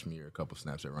 like freshman year, a couple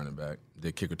snaps at running back.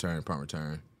 Did kick return, punt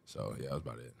return. So, yeah, that was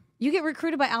about it. You get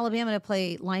recruited by Alabama to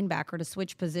play linebacker, to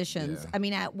switch positions. Yeah. I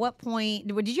mean, at what point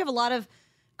did you have a lot of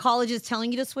colleges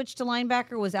telling you to switch to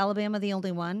linebacker? Was Alabama the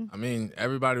only one? I mean,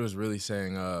 everybody was really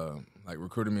saying,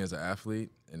 recruiting me as an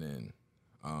athlete, and then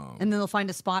And then they'll find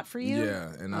a spot for you?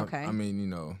 yeah, and Okay. I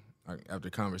mean, after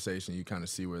conversation, you kind of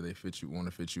see where they want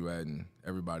to fit you at, and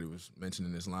everybody was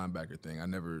mentioning this linebacker thing. I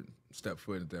never stepped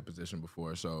foot at that position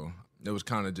before, so it was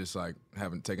kind of just like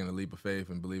taken a leap of faith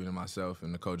and believing in myself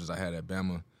and the coaches I had at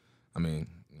Bama. I mean,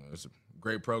 it's a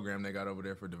great program they got over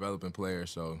there for developing players,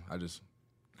 so I just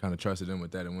kind of trusted them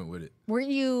with that and went with it. Weren't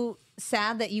you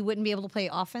sad that you wouldn't be able to play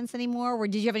offense anymore? Or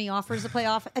did you have any offers to play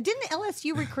offense? Didn't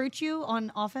LSU recruit you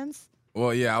on offense?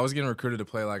 Well, yeah, I was getting recruited to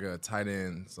play like a tight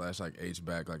end / like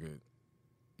H-back, like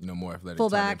a more athletic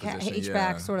Fullback, tight end position.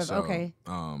 H-back, Yeah, sort of, so, okay.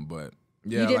 But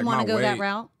yeah, You didn't like wanna my go that weight-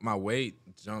 route? My weight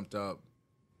jumped up,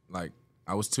 like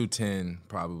I was 210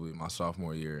 probably my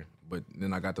sophomore year, but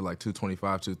then I got to like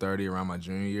 225, 230 around my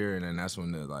junior year, and then that's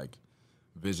when the like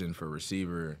vision for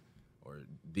receiver or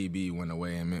DB went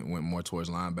away and went more towards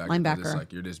linebacker. 'Cause Linebacker. It's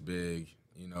like you're this big,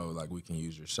 like we can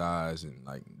use your size and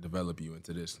like develop you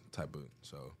into this type of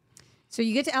So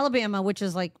you get to Alabama, which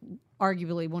is like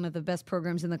arguably one of the best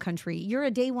programs in the country. You're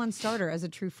a day one starter as a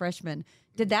true freshman.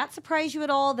 Did that surprise you at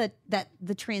all, that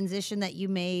the transition that you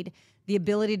made, the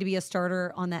ability to be a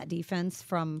starter on that defense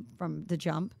from the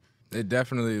jump? It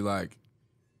definitely like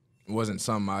wasn't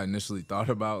something I initially thought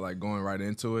about, like going right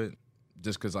into it,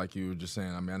 just because like you were just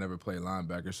saying, I mean, I never played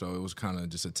linebacker, so it was kind of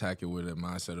just attacking with a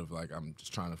mindset of like I'm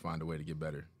just trying to find a way to get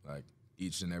better, like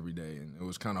each and every day, and it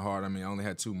was kind of hard. I mean, I only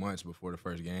had 2 months before the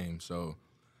first game, so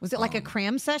Was it like a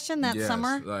cram session that yes,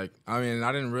 summer? like I mean,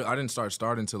 I didn't start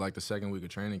starting until like the second week of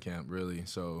training camp, really.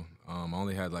 So I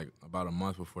only had like about a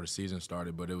month before the season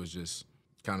started, but it was just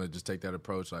kind of just take that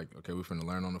approach, like okay, we're finna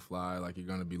learn on the fly, like you're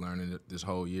gonna be learning it this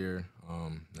whole year.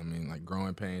 I mean, like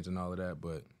growing pains and all of that,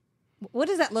 but What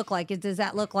does that look like? Does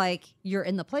that look like you're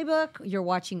in the playbook? You're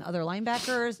watching other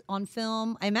linebackers on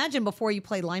film? I imagine before you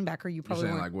played linebacker, you you're probably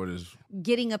saying weren't like what is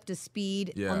getting up to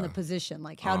speed on Yeah. the position.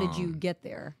 Like, how did you get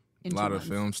there? In a 2 lot of months?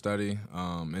 film study,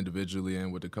 individually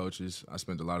and with the coaches. I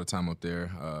spent a lot of time up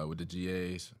there with the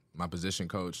GAs, my position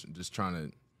coach, just trying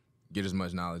to get as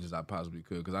much knowledge as I possibly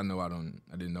could, because I know I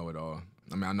didn't know it all.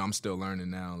 I mean, I know I'm still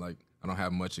learning now. Like, I don't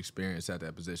have much experience at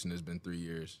that position. It's been 3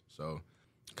 years. So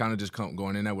kind of just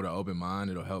going in there with an open mind,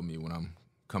 it'll help me when I'm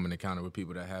coming to encounter with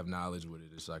people that have knowledge with it.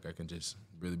 It's like I can just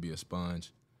really be a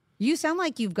sponge. You sound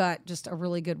like you've got just a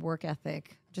really good work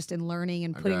ethic, just in learning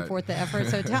and putting got- forth the effort.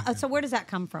 So, so where does that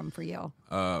come from for you?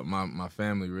 My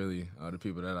family, really, the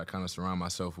people that I kind of surround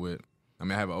myself with. I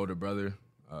mean, I have an older brother.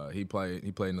 He played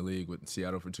in the league with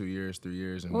Seattle for 2 years, 3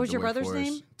 years. And What went was to your Wake brother's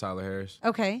Forest. name? Tyler Harris.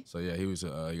 Okay. So yeah,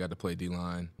 he got to play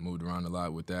D-line, moved around a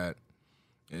lot with that.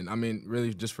 And I mean,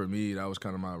 really, just for me, that was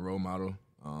kind of my role model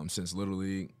since Little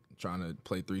League, trying to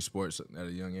play 3 sports at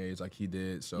a young age like he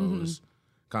did. So it was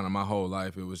kind of my whole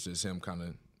life. It was just him kind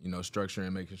of,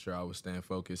 structuring, making sure I was staying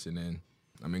focused. And then,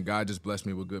 I mean, God just blessed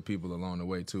me with good people along the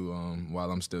way too, while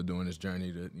I'm still doing this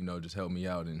journey to, just help me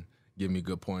out and give me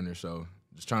good pointers. So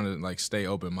just trying to like stay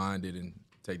open-minded and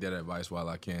take that advice while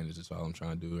I can. Is just all I'm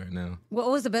trying to do right now. What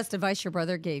was the best advice your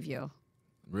brother gave you?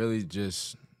 Really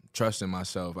just trusting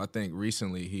myself. I think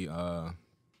recently he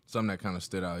something that kind of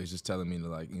stood out. He's just telling me to,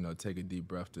 like, you know, take a deep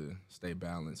breath to stay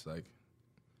balanced. Like,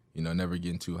 you know, never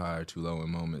getting too high or too low in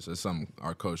moments. That's something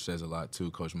our coach says a lot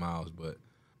too, Coach Miles. But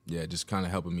yeah, just kind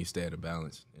of helping me stay at a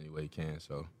balance any way he can.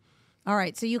 So. All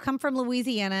right, so you come from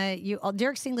Louisiana.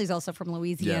 Derek Stingley's also from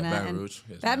Louisiana. Yeah, Baton Rouge.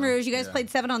 Yes, Baton Rouge. You guys played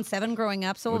 7-on-7 growing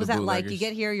up. So what With was the that like? You Bootleggers.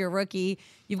 get here, you're a rookie.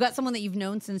 You've got someone that you've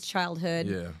known since childhood.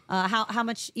 Yeah. How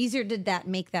much easier did that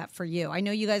make that for you? I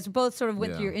know you guys both sort of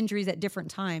went through Yeah. your injuries at different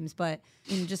times, but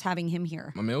just having him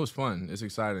here. I mean, it was fun. It's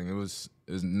exciting. It was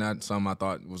not something I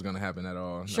thought was going to happen at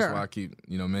all. Sure. That's why I keep,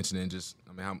 you know, mentioning just,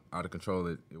 I mean, how out of control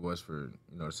it was for,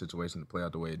 you know, the situation to play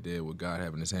out the way it did with God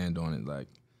having his hand on it. Like,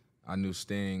 I knew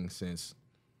Sting since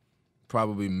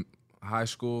probably high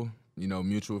school, you know,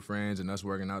 mutual friends and us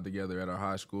working out together at our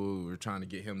high school. We were trying to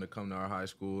get him to come to our high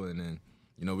school. And then,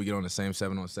 you know, we get on the same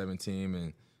 7-on-7 team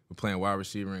and we're playing wide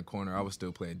receiver and corner. I was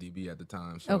still playing DB at the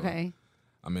time. So, Okay.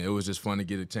 I mean, it was just fun to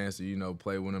get a chance to, you know,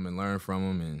 play with him and learn from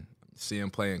him and see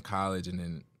him play in college, and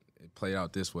then it played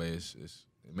out this way. It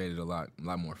made it a lot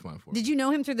more fun for me. Did you know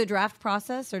him through the draft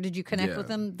process, or did you connect Yeah, with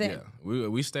him there? Yeah,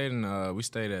 we stayed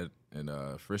at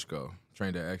Frisco,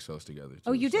 trained at Exos together.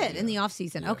 Oh, too, you so, did yeah. in the off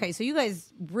season. Yeah. Okay, so you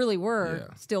guys really were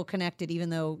Yeah. still connected,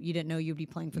 even though you didn't know you'd be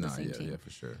playing for the Nah, same yeah, team. yeah,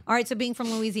 for sure. All right, so being from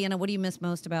Louisiana, what do you miss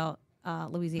most about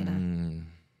Louisiana?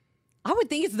 I would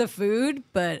think it's the food,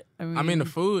 but I mean, the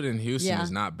food in Houston Yeah. is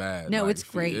not bad. No, it's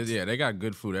food- great. Yeah, they got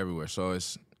good food everywhere, so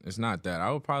it's not that.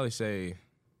 I would probably say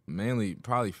mainly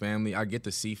probably family. I get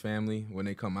to see family when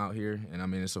they come out here, and I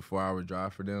mean, it's a 4-hour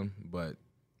drive for them, but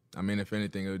I mean, if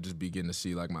anything, it would just be getting to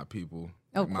see, like, my people.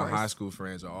 Of Like, my course. high school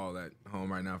friends are all at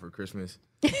home right now for Christmas,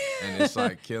 and it's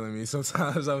like killing me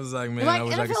sometimes. I was like, man, like I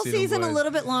wish I could NFL see them season a boys.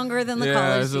 little bit longer than the Yeah,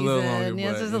 college it's a season. little longer.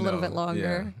 Yes, but, it's a you little know, bit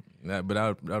longer. Yeah, but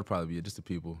that would probably be it, just the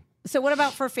people. So, what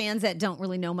about for fans that don't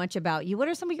really know much about you? What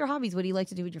are some of your hobbies? What do you like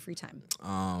to do with your free time?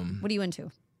 What are you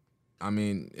into? I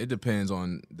mean, it depends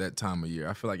on that time of year.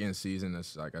 I feel like in season,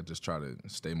 it's like I just try to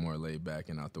stay more laid back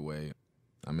and out the way.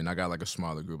 I mean, I got like a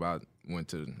smaller group. I like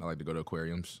to go to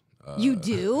aquariums. You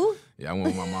do? Yeah, I went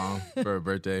with my mom for her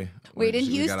birthday. Wait, when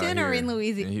in we got out Houston or here. in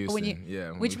Louisiana? In Houston, When you-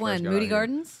 yeah. when Which we first one? got out Moody here.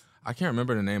 Gardens? I can't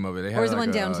remember the name of it. They Or is had the one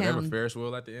like they have downtown? a Ferris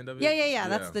wheel at the end of it. Yeah.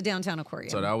 That's the downtown aquarium.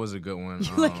 So that was a good one.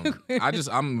 like aquariums?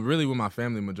 I'm really with my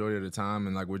family majority of the time,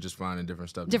 and like we're just finding different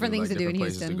stuff, Different to do, things like, to do in different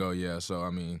places Houston. to go. Yeah, so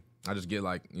I mean, I just get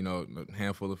like, you know, a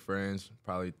handful of friends,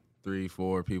 probably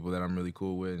 3-4 people that I'm really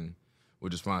cool with, and we'll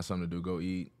just find something to do. Go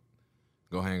eat,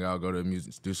 go hang out, go to the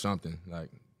music, do something like.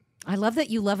 I love that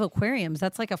you love aquariums.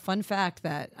 That's like a fun fact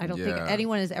that I don't think Yeah.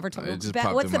 anyone has ever told me. It just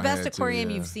popped What's in the my best head, too,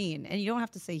 aquarium yeah. you've seen? And you don't have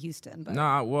to say Houston, but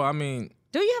Nah, well, I mean,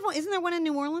 don't you have one? Isn't there one in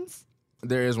New Orleans?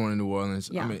 there is one in New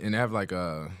Orleans. Yeah. I mean, and they have like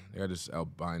they got this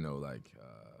albino like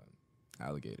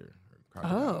alligator or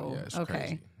crocodile. Oh, yeah, it's okay.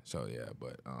 crazy. So yeah,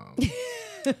 but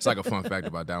it's like a fun fact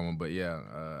about that one. But yeah,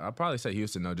 I'd probably say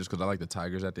Houston though, just because I like the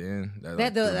tigers at the end. That, They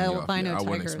had like, the threw me off. albino Yeah, I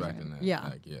wasn't tigers, expecting right? that. Yeah.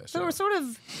 Like, yeah. So we're sort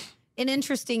of an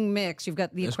interesting mix. You've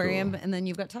got the It's aquarium, cool. and then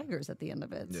you've got tigers at the end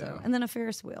of it. So, Yeah. and then a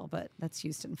Ferris wheel, but that's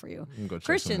Houston for you. can go check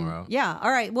Christian, somewhere out. yeah.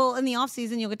 All right. Well, in the off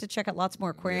season, you'll get to check out lots more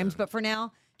aquariums. But for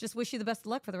now, just wish you the best of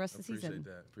luck for the rest of the season.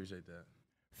 Appreciate that.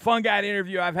 Fun guy to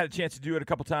interview. I've had a chance to do it a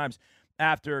couple times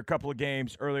after a couple of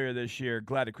games earlier this year.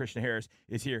 Glad that Christian Harris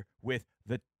is here with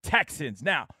the Texans.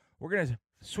 Now, we're going to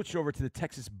switch over to the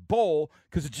Texas Bowl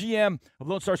because the GM of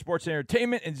Lone Star Sports and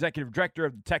Entertainment and Executive Director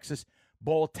of the Texas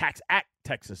Bowl,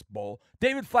 Texas Bowl,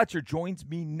 David Fletcher, joins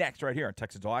me next right here on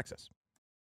Texas All Access.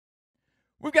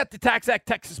 We've got the TaxAct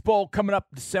Texas Bowl coming up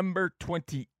December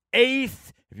 28th.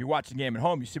 If you're watching the game at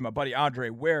home, you see my buddy Andre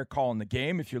Ware calling the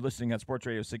game. If you're listening on Sports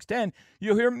Radio 610,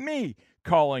 you'll hear me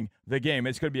calling the game.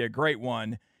 It's going to be a great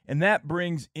one. And that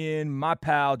brings in my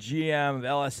pal, GM of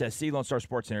LSSC, Lone Star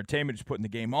Sports and Entertainment, who's putting the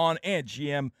game on, and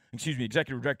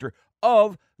Executive Director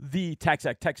of the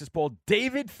TaxAct Texas Bowl,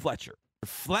 David Fletcher.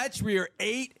 Fletch, we are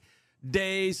 8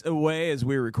 days away as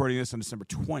we're recording this on December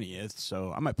 20th,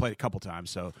 so I might play it a couple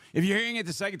times. So if you're hearing it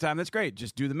the second time, that's great.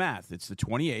 Just do the math. It's the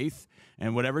 28th,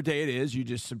 and whatever day it is, you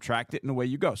just subtract it, and away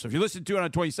you go. So if you listen to it on the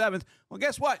 27th, well,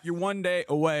 guess what? You're 1 day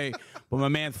away, but my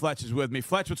man Fletch is with me.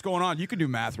 Fletch, what's going on? You can do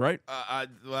math, right?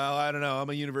 Well, I don't know. I'm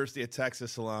a University of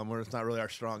Texas alum, where it's not really our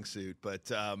strong suit.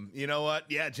 But you know what?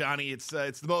 Yeah, Johnny, it's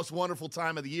the most wonderful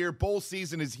time of the year. Bowl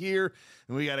season is here,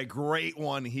 and we got a great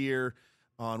one here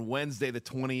on Wednesday the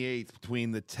 28th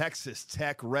between the Texas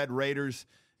Tech Red Raiders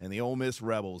and the Ole Miss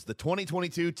Rebels. The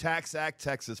 2022 TaxAct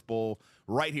Texas Bowl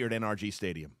right here at NRG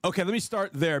Stadium. Okay, let me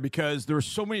start there because there were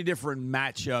so many different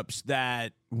matchups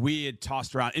that we had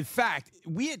tossed around. In fact,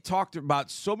 we had talked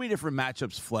about so many different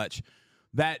matchups, Fletch,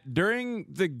 that during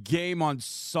the game on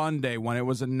Sunday when it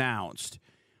was announced,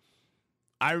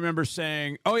 I remember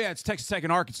saying, oh, yeah, it's Texas Tech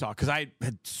and Arkansas, because I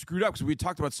had screwed up because we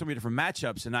talked about so many different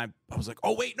matchups, and I was like,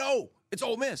 oh, wait, no, it's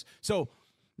Ole Miss. So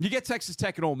you get Texas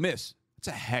Tech and Ole Miss. It's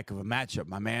a heck of a matchup,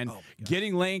 my man. Oh, my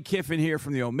getting Lane Kiffin here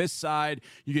from the Ole Miss side.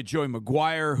 You get Joey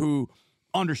McGuire, who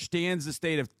understands the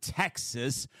state of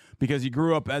Texas because he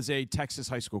grew up as a Texas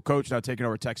high school coach, now taking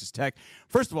over Texas Tech.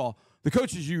 First of all, the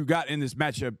coaches you got in this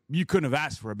matchup, you couldn't have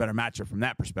asked for a better matchup from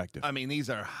that perspective. I mean,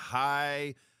 these are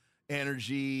high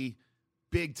energy,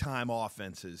 big-time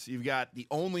offenses. You've got the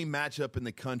only matchup in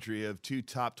the country of two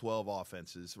top 12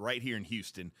 offenses right here in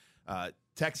Houston.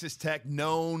 Texas Tech,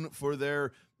 known for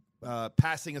their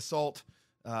passing assault.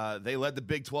 They led the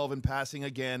Big 12 in passing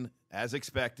again, as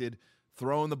expected,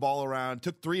 throwing the ball around.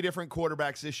 Took 3 different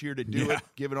quarterbacks this year to do it,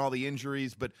 given all the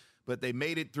injuries, but they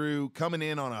made it through, coming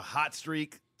in on a hot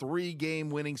streak,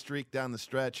 3-game winning streak down the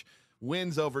stretch,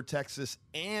 wins over Texas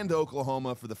and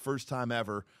Oklahoma for the first time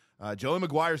ever. Joey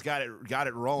McGuire's got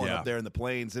it rolling up there in the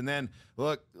Plains. And then,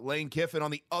 look, Lane Kiffin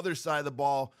on the other side of the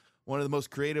ball, one of the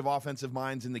most creative offensive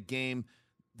minds in the game,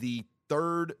 the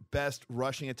third best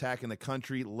rushing attack in the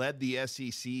country, led the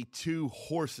SEC, 2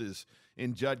 horses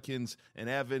in Judkins and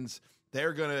Evans.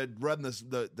 They're going to run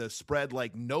the spread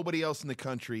like nobody else in the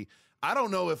country. I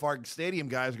don't know if our stadium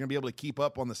guys are going to be able to keep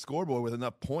up on the scoreboard with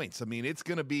enough points. I mean, it's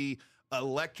going to be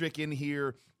electric in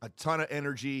here, a ton of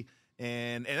energy,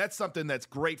 and that's something that's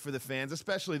great for the fans,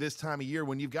 especially this time of year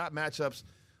when you've got matchups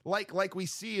like we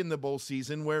see in the bowl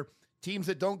season where teams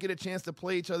that don't get a chance to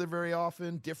play each other very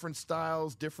often, different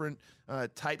styles, different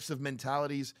types of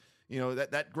mentalities,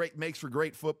 that great makes for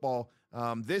great football.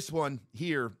 This one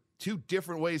here, 2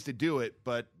 different ways to do it,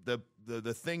 but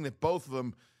the thing that both of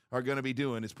them are going to be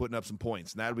doing is putting up some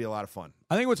points, and that'll be a lot of fun.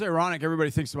 I think what's ironic,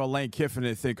 everybody thinks about Lane Kiffin,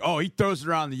 they think, oh, he throws it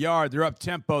around the yard, they're up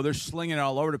tempo, they're slinging it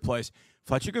all over the place.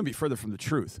 Fletch, you're going to be further from the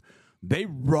truth. They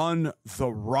run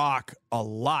the rock a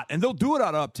lot, and they'll do it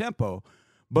out of up tempo.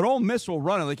 But Ole Miss will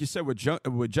run it, like you said,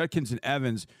 with Judkins and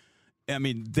Evans. I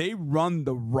mean, they run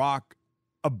the rock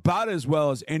about as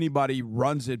well as anybody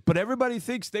runs it. But everybody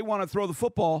thinks they want to throw the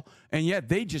football, and yet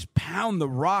they just pound the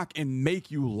rock and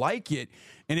make you like it.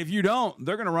 And if you don't,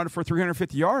 they're going to run it for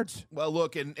 350 yards. Well,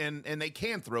 look, and they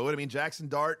can throw it. I mean, Jackson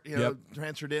Dart,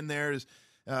 transferred in there,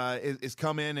 is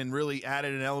come in and really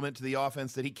added an element to the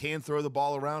offense that he can throw the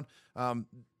ball around.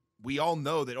 We all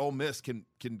know that Ole Miss can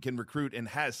recruit and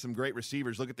has some great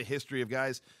receivers. Look at the history of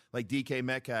guys like DK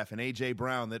Metcalf and A.J.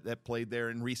 Brown that played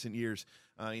there in recent years.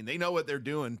 They know what they're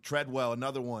doing. Treadwell,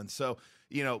 another one. So,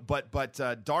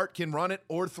 but Dart can run it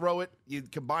or throw it. You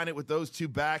combine it with those 2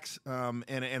 backs and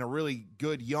a really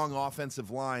good young offensive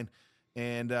line.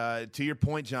 And to your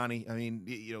point, Johnny, I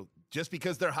mean, just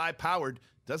because they're high-powered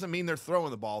doesn't mean they're throwing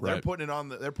the ball. Right. They're putting it on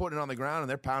the ground and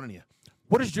they're pounding you.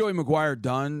 What has Joey McGuire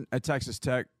done at Texas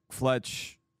Tech,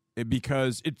 Fletch?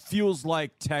 Because it feels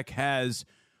like Tech there's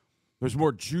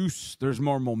more juice, there's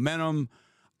more momentum.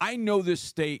 I know this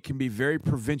state can be very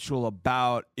provincial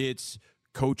about its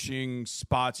coaching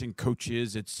spots and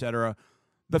coaches, etc.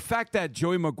 The fact that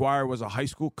Joey McGuire was a high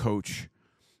school coach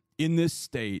in this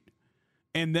state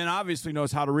and then obviously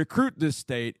knows how to recruit this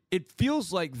state, it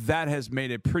feels like that has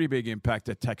made a pretty big impact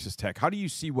at Texas Tech. How do you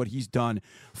see what he's done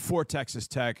for Texas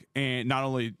Tech, and not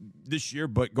only this year,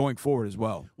 but going forward as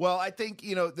well? Well, I think,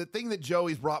 the thing that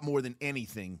Joey's brought more than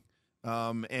anything,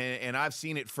 and I've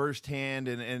seen it firsthand,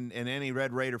 and any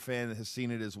Red Raider fan has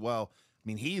seen it as well. I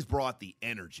mean, he's brought the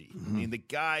energy. I mean, the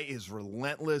guy is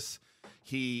relentless.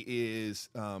 He is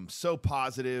so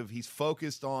positive. He's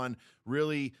focused on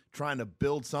really trying to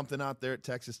build something out there at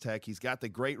Texas Tech. He's got the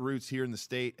great roots here in the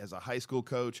state as a high school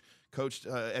coach, coached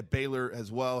at Baylor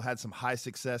as well, had some high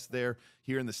success there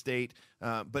here in the state.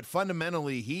 But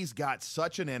fundamentally, he's got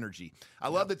such an energy. I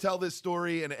love to tell this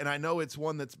story, and I know it's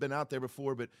one that's been out there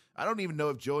before, but I don't even know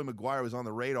if Joey McGuire was on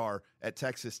the radar at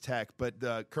Texas Tech. But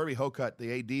Kirby Hokut,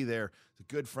 the AD there, is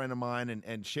a good friend of mine,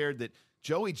 and shared that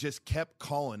Joey just kept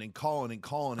calling and calling and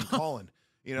calling and calling,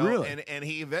 Really? and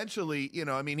he eventually,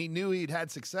 he knew he'd had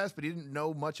success, but he didn't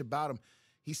know much about him.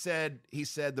 He said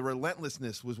the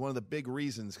relentlessness was one of the big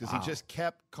reasons because he just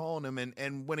kept calling him.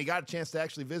 And when he got a chance to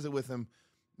actually visit with him,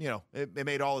 it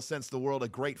made all the sense in the world, a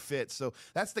great fit. So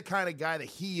that's the kind of guy that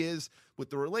he is with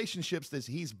the relationships that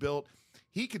he's built.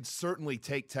 He could certainly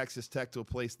take Texas Tech to a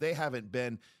place they haven't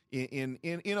been in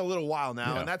a little while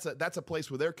now. Yeah. And that's a place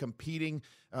where they're competing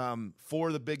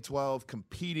for the Big 12,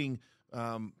 competing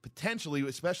potentially,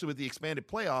 especially with the expanded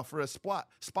playoff, for a spot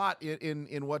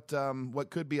in what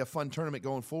could be a fun tournament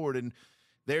going forward. And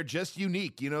they're just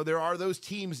unique. There are those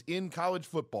teams in college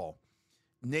football,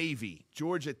 Navy,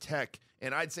 Georgia Tech,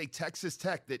 and I'd say Texas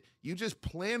Tech, that you just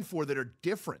plan for that are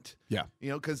different. Yeah.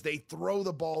 Because they throw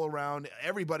the ball around.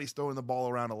 Everybody's throwing the ball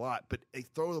around a lot, but they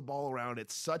throw the ball around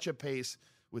at such a pace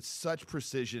with such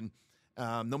precision,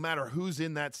 no matter who's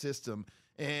in that system.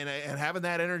 And having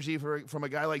that energy from a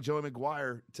guy like Joey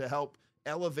McGuire to help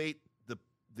elevate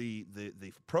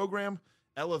the program,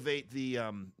 elevate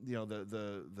the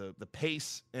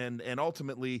pace, and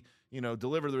ultimately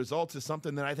deliver the results is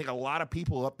something that I think a lot of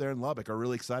people up there in Lubbock are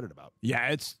really excited about. Yeah,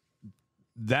 it's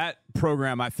that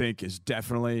program. I think is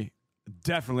definitely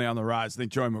on the rise. I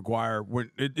think Joey McGuire.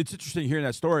 It's interesting hearing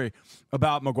that story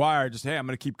about McGuire. Just, hey, I'm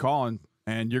going to keep calling,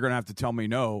 and you're going to have to tell me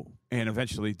no. And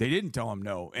eventually, they didn't tell him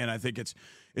no. And I think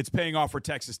it's paying off for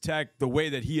Texas Tech, the way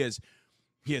that he has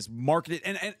marketed.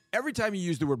 And every time you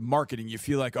use the word marketing, you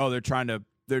feel like, oh, they're trying to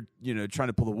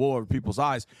pull the wool over people's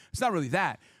eyes. It's not really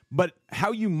that. But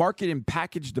how you market and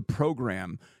package the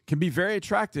program can be very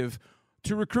attractive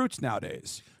to recruits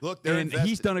nowadays. Look,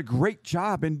 he's done a great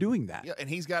job in doing that. Yeah, and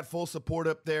he's got full support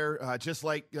up there, just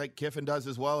like Kiffin does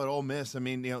as well at Ole Miss. I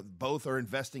mean, both are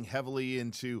investing heavily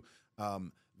into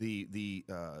the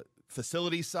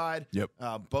facility side. Yep.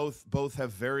 Both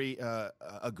have very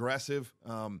aggressive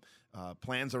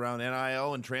plans around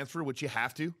NIL and transfer, which you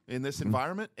have to in this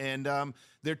environment. And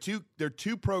they're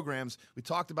two programs. We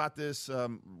talked about this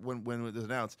when it was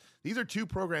announced. These are two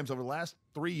programs over the last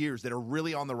 3 years that are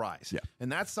really on the rise. Yeah. And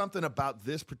that's something about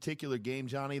this particular game,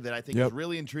 Johnny, that I think is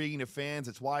really intriguing to fans.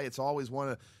 It's why it's always one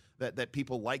of that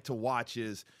people like to watch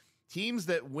is teams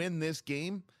that win this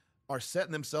game are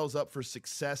setting themselves up for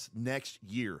success next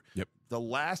year. Yep. The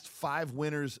last 5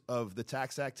 winners of the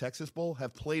TaxAct Texas Bowl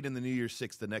have played in the New Year's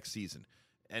Six the next season.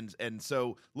 And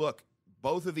so, look,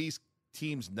 both of these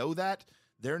teams know that.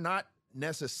 They're not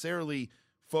necessarily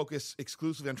focused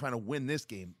exclusively on trying to win this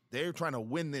game. They're trying to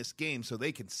win this game so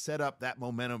they can set up that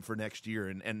momentum for next year.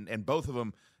 And both of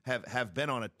them have been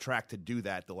on a track to do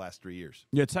that the last 3 years.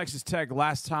 Yeah, Texas Tech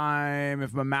last time,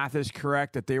 if my math is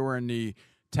correct, that they were in the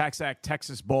TaxAct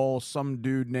Texas Bowl, some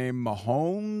dude named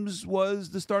Mahomes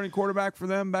was the starting quarterback for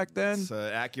them back then. It's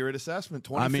an accurate assessment,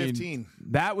 2015. I mean,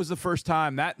 that was the first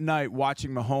time that night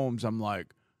watching Mahomes, I'm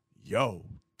like, yo,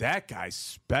 that guy's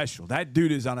special. That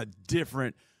dude is on a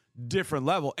different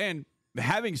level. And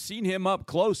having seen him up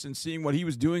close and seeing what he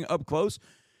was doing up close,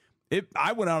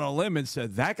 I went out on a limb and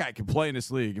said, that guy can play in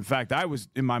this league. In fact, I was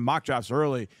in my mock drafts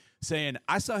early saying,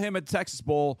 I saw him at the Texas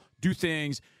Bowl do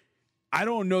things I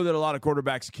don't know that a lot of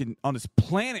quarterbacks on this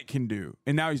planet can do,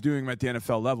 and now he's doing them at the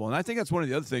NFL level. And I think that's one of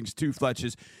the other things too, Fletch,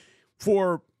 is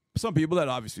for some people that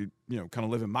obviously kind of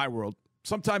live in my world.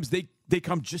 Sometimes they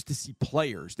come just to see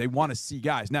players. They want to see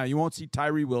guys. Now you won't see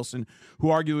Tyree Wilson, who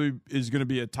arguably is going to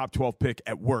be a top 12 pick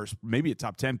at worst, maybe a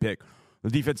top 10 pick, the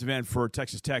defensive end for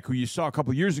Texas Tech, who you saw a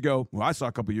couple years ago. Well, I saw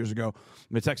a couple years ago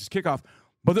in the Texas kickoff.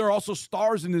 But there are also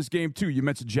stars in this game, too. You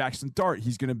mentioned Jackson Dart.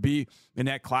 He's going to be in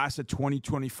that class of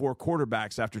 2024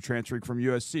 quarterbacks after transferring from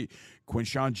USC.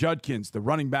 Quinshon Judkins, the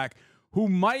running back, who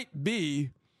might be,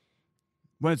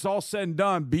 when it's all said and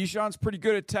done, Bijan's pretty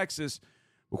good at Texas.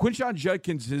 But Quinshon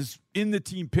Judkins is in the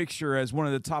team picture as one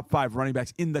of the top 5 running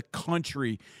backs in the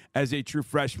country as a true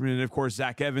freshman. And, of course,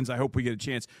 Zach Evans. I hope we get a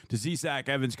chance to see Zach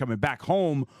Evans coming back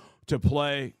home to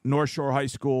play North Shore High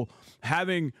School.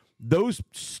 Having those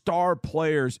star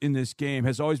players in this game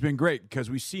has always been great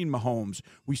because we've seen Mahomes.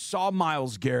 We saw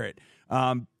Myles Garrett.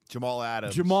 Jamal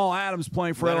Adams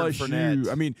playing for Leonard LSU.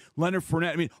 Fournette. I mean, Leonard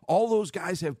Fournette. I mean, all those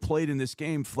guys have played in this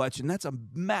game, Fletch, and that's a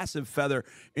massive feather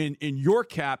in your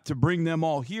cap to bring them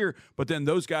all here, but then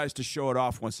those guys to show it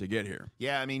off once they get here.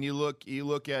 Yeah, I mean, you look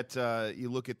at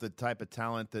the type of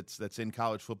talent that's in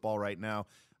college football right now.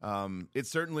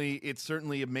 It's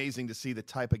certainly amazing to see the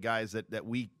type of guys that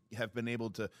we have been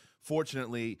able to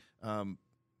fortunately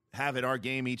have at our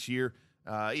game each year.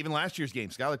 Even last year's game,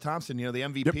 Skylar Thompson, the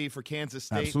MVP for Kansas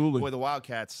State. Absolutely. Boy, the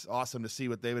Wildcats, awesome to see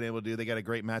what they've been able to do. They got a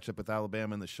great matchup with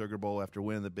Alabama in the Sugar Bowl after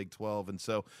winning the Big 12. And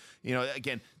so,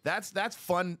 again, that's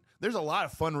fun. There's a lot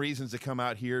of fun reasons to come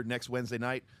out here next Wednesday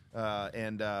night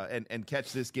and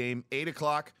catch this game. 8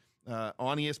 o'clock.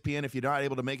 On ESPN, if you're not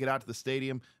able to make it out to the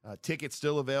stadium, tickets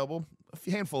still available, a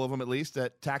handful of them at least,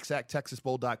 at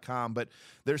TaxActTexasBowl.com. But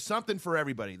there's something for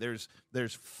everybody. There's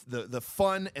the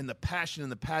fun and the passion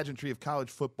and the pageantry of college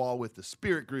football with the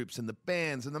spirit groups and the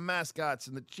bands and the mascots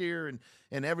and the cheer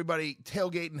and everybody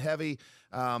tailgating heavy.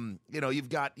 You've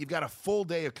got a full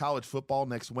day of college football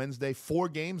next Wednesday, 4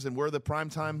 games, and we're the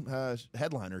primetime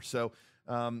headliner. So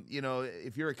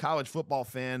if you're a college football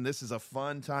fan, this is a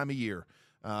fun time of year.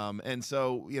 And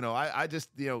so, I just,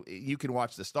 you can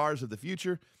watch the stars of the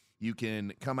future. You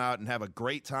can come out and have a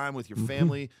great time with your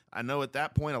family. I know at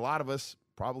that point, a lot of us,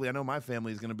 probably, I know my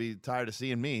family is going to be tired of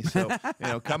seeing me. So,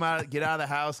 come out, get out of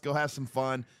the house, go have some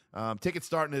fun. Tickets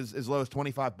starting as low as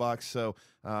 $25. So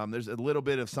there's a little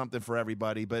bit of something for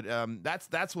everybody. But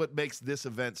that's what makes this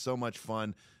event so much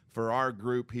fun for our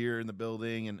group here in the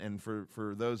building and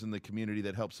for those in the community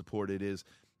that help support it. It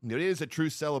is a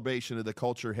true celebration of the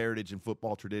culture, heritage, and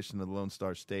football tradition of the Lone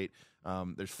Star State.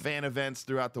 There's fan events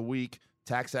throughout the week.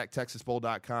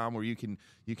 TaxActTexasBowl.com, where you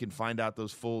can find out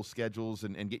those full schedules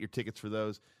and get your tickets for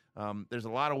those. There's a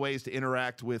lot of ways to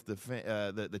interact with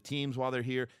the teams while they're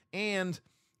here, and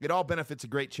it all benefits a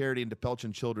great charity in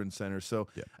DePelchin Children's Center. So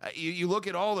you look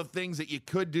at all the things that you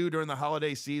could do during the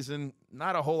holiday season,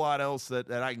 not a whole lot else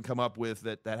that I can come up with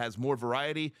that has more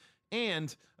variety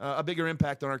and a bigger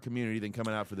impact on our community than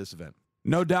coming out for this event.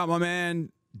 No doubt, my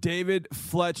man. David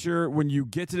Fletcher, when you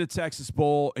get to the Texas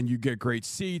Bowl and you get great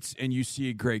seats and you see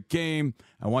a great game,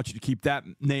 I want you to keep that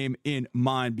name in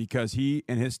mind because he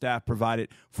and his staff provide it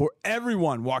for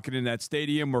everyone walking in that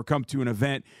stadium or come to an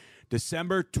event.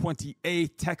 December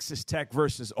 28th, Texas Tech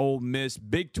versus Ole Miss,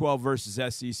 Big 12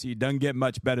 versus SEC. Doesn't get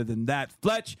much better than that.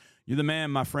 Fletch, you're the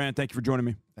man, my friend. Thank you for joining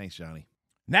me. Thanks, Johnny.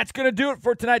 And that's going to do it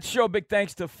for tonight's show. Big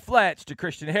thanks to Fletch, to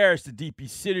Christian Harris, to DP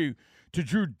Sidhu, to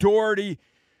Drew Doherty,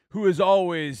 who is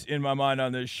always in my mind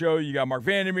on this show. You got Mark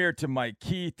Vandermeer, to Mike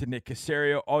Keith, to Nick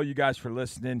Casario, all you guys for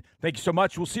listening. Thank you so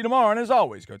much. We'll see you tomorrow. And as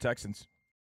always, go Texans.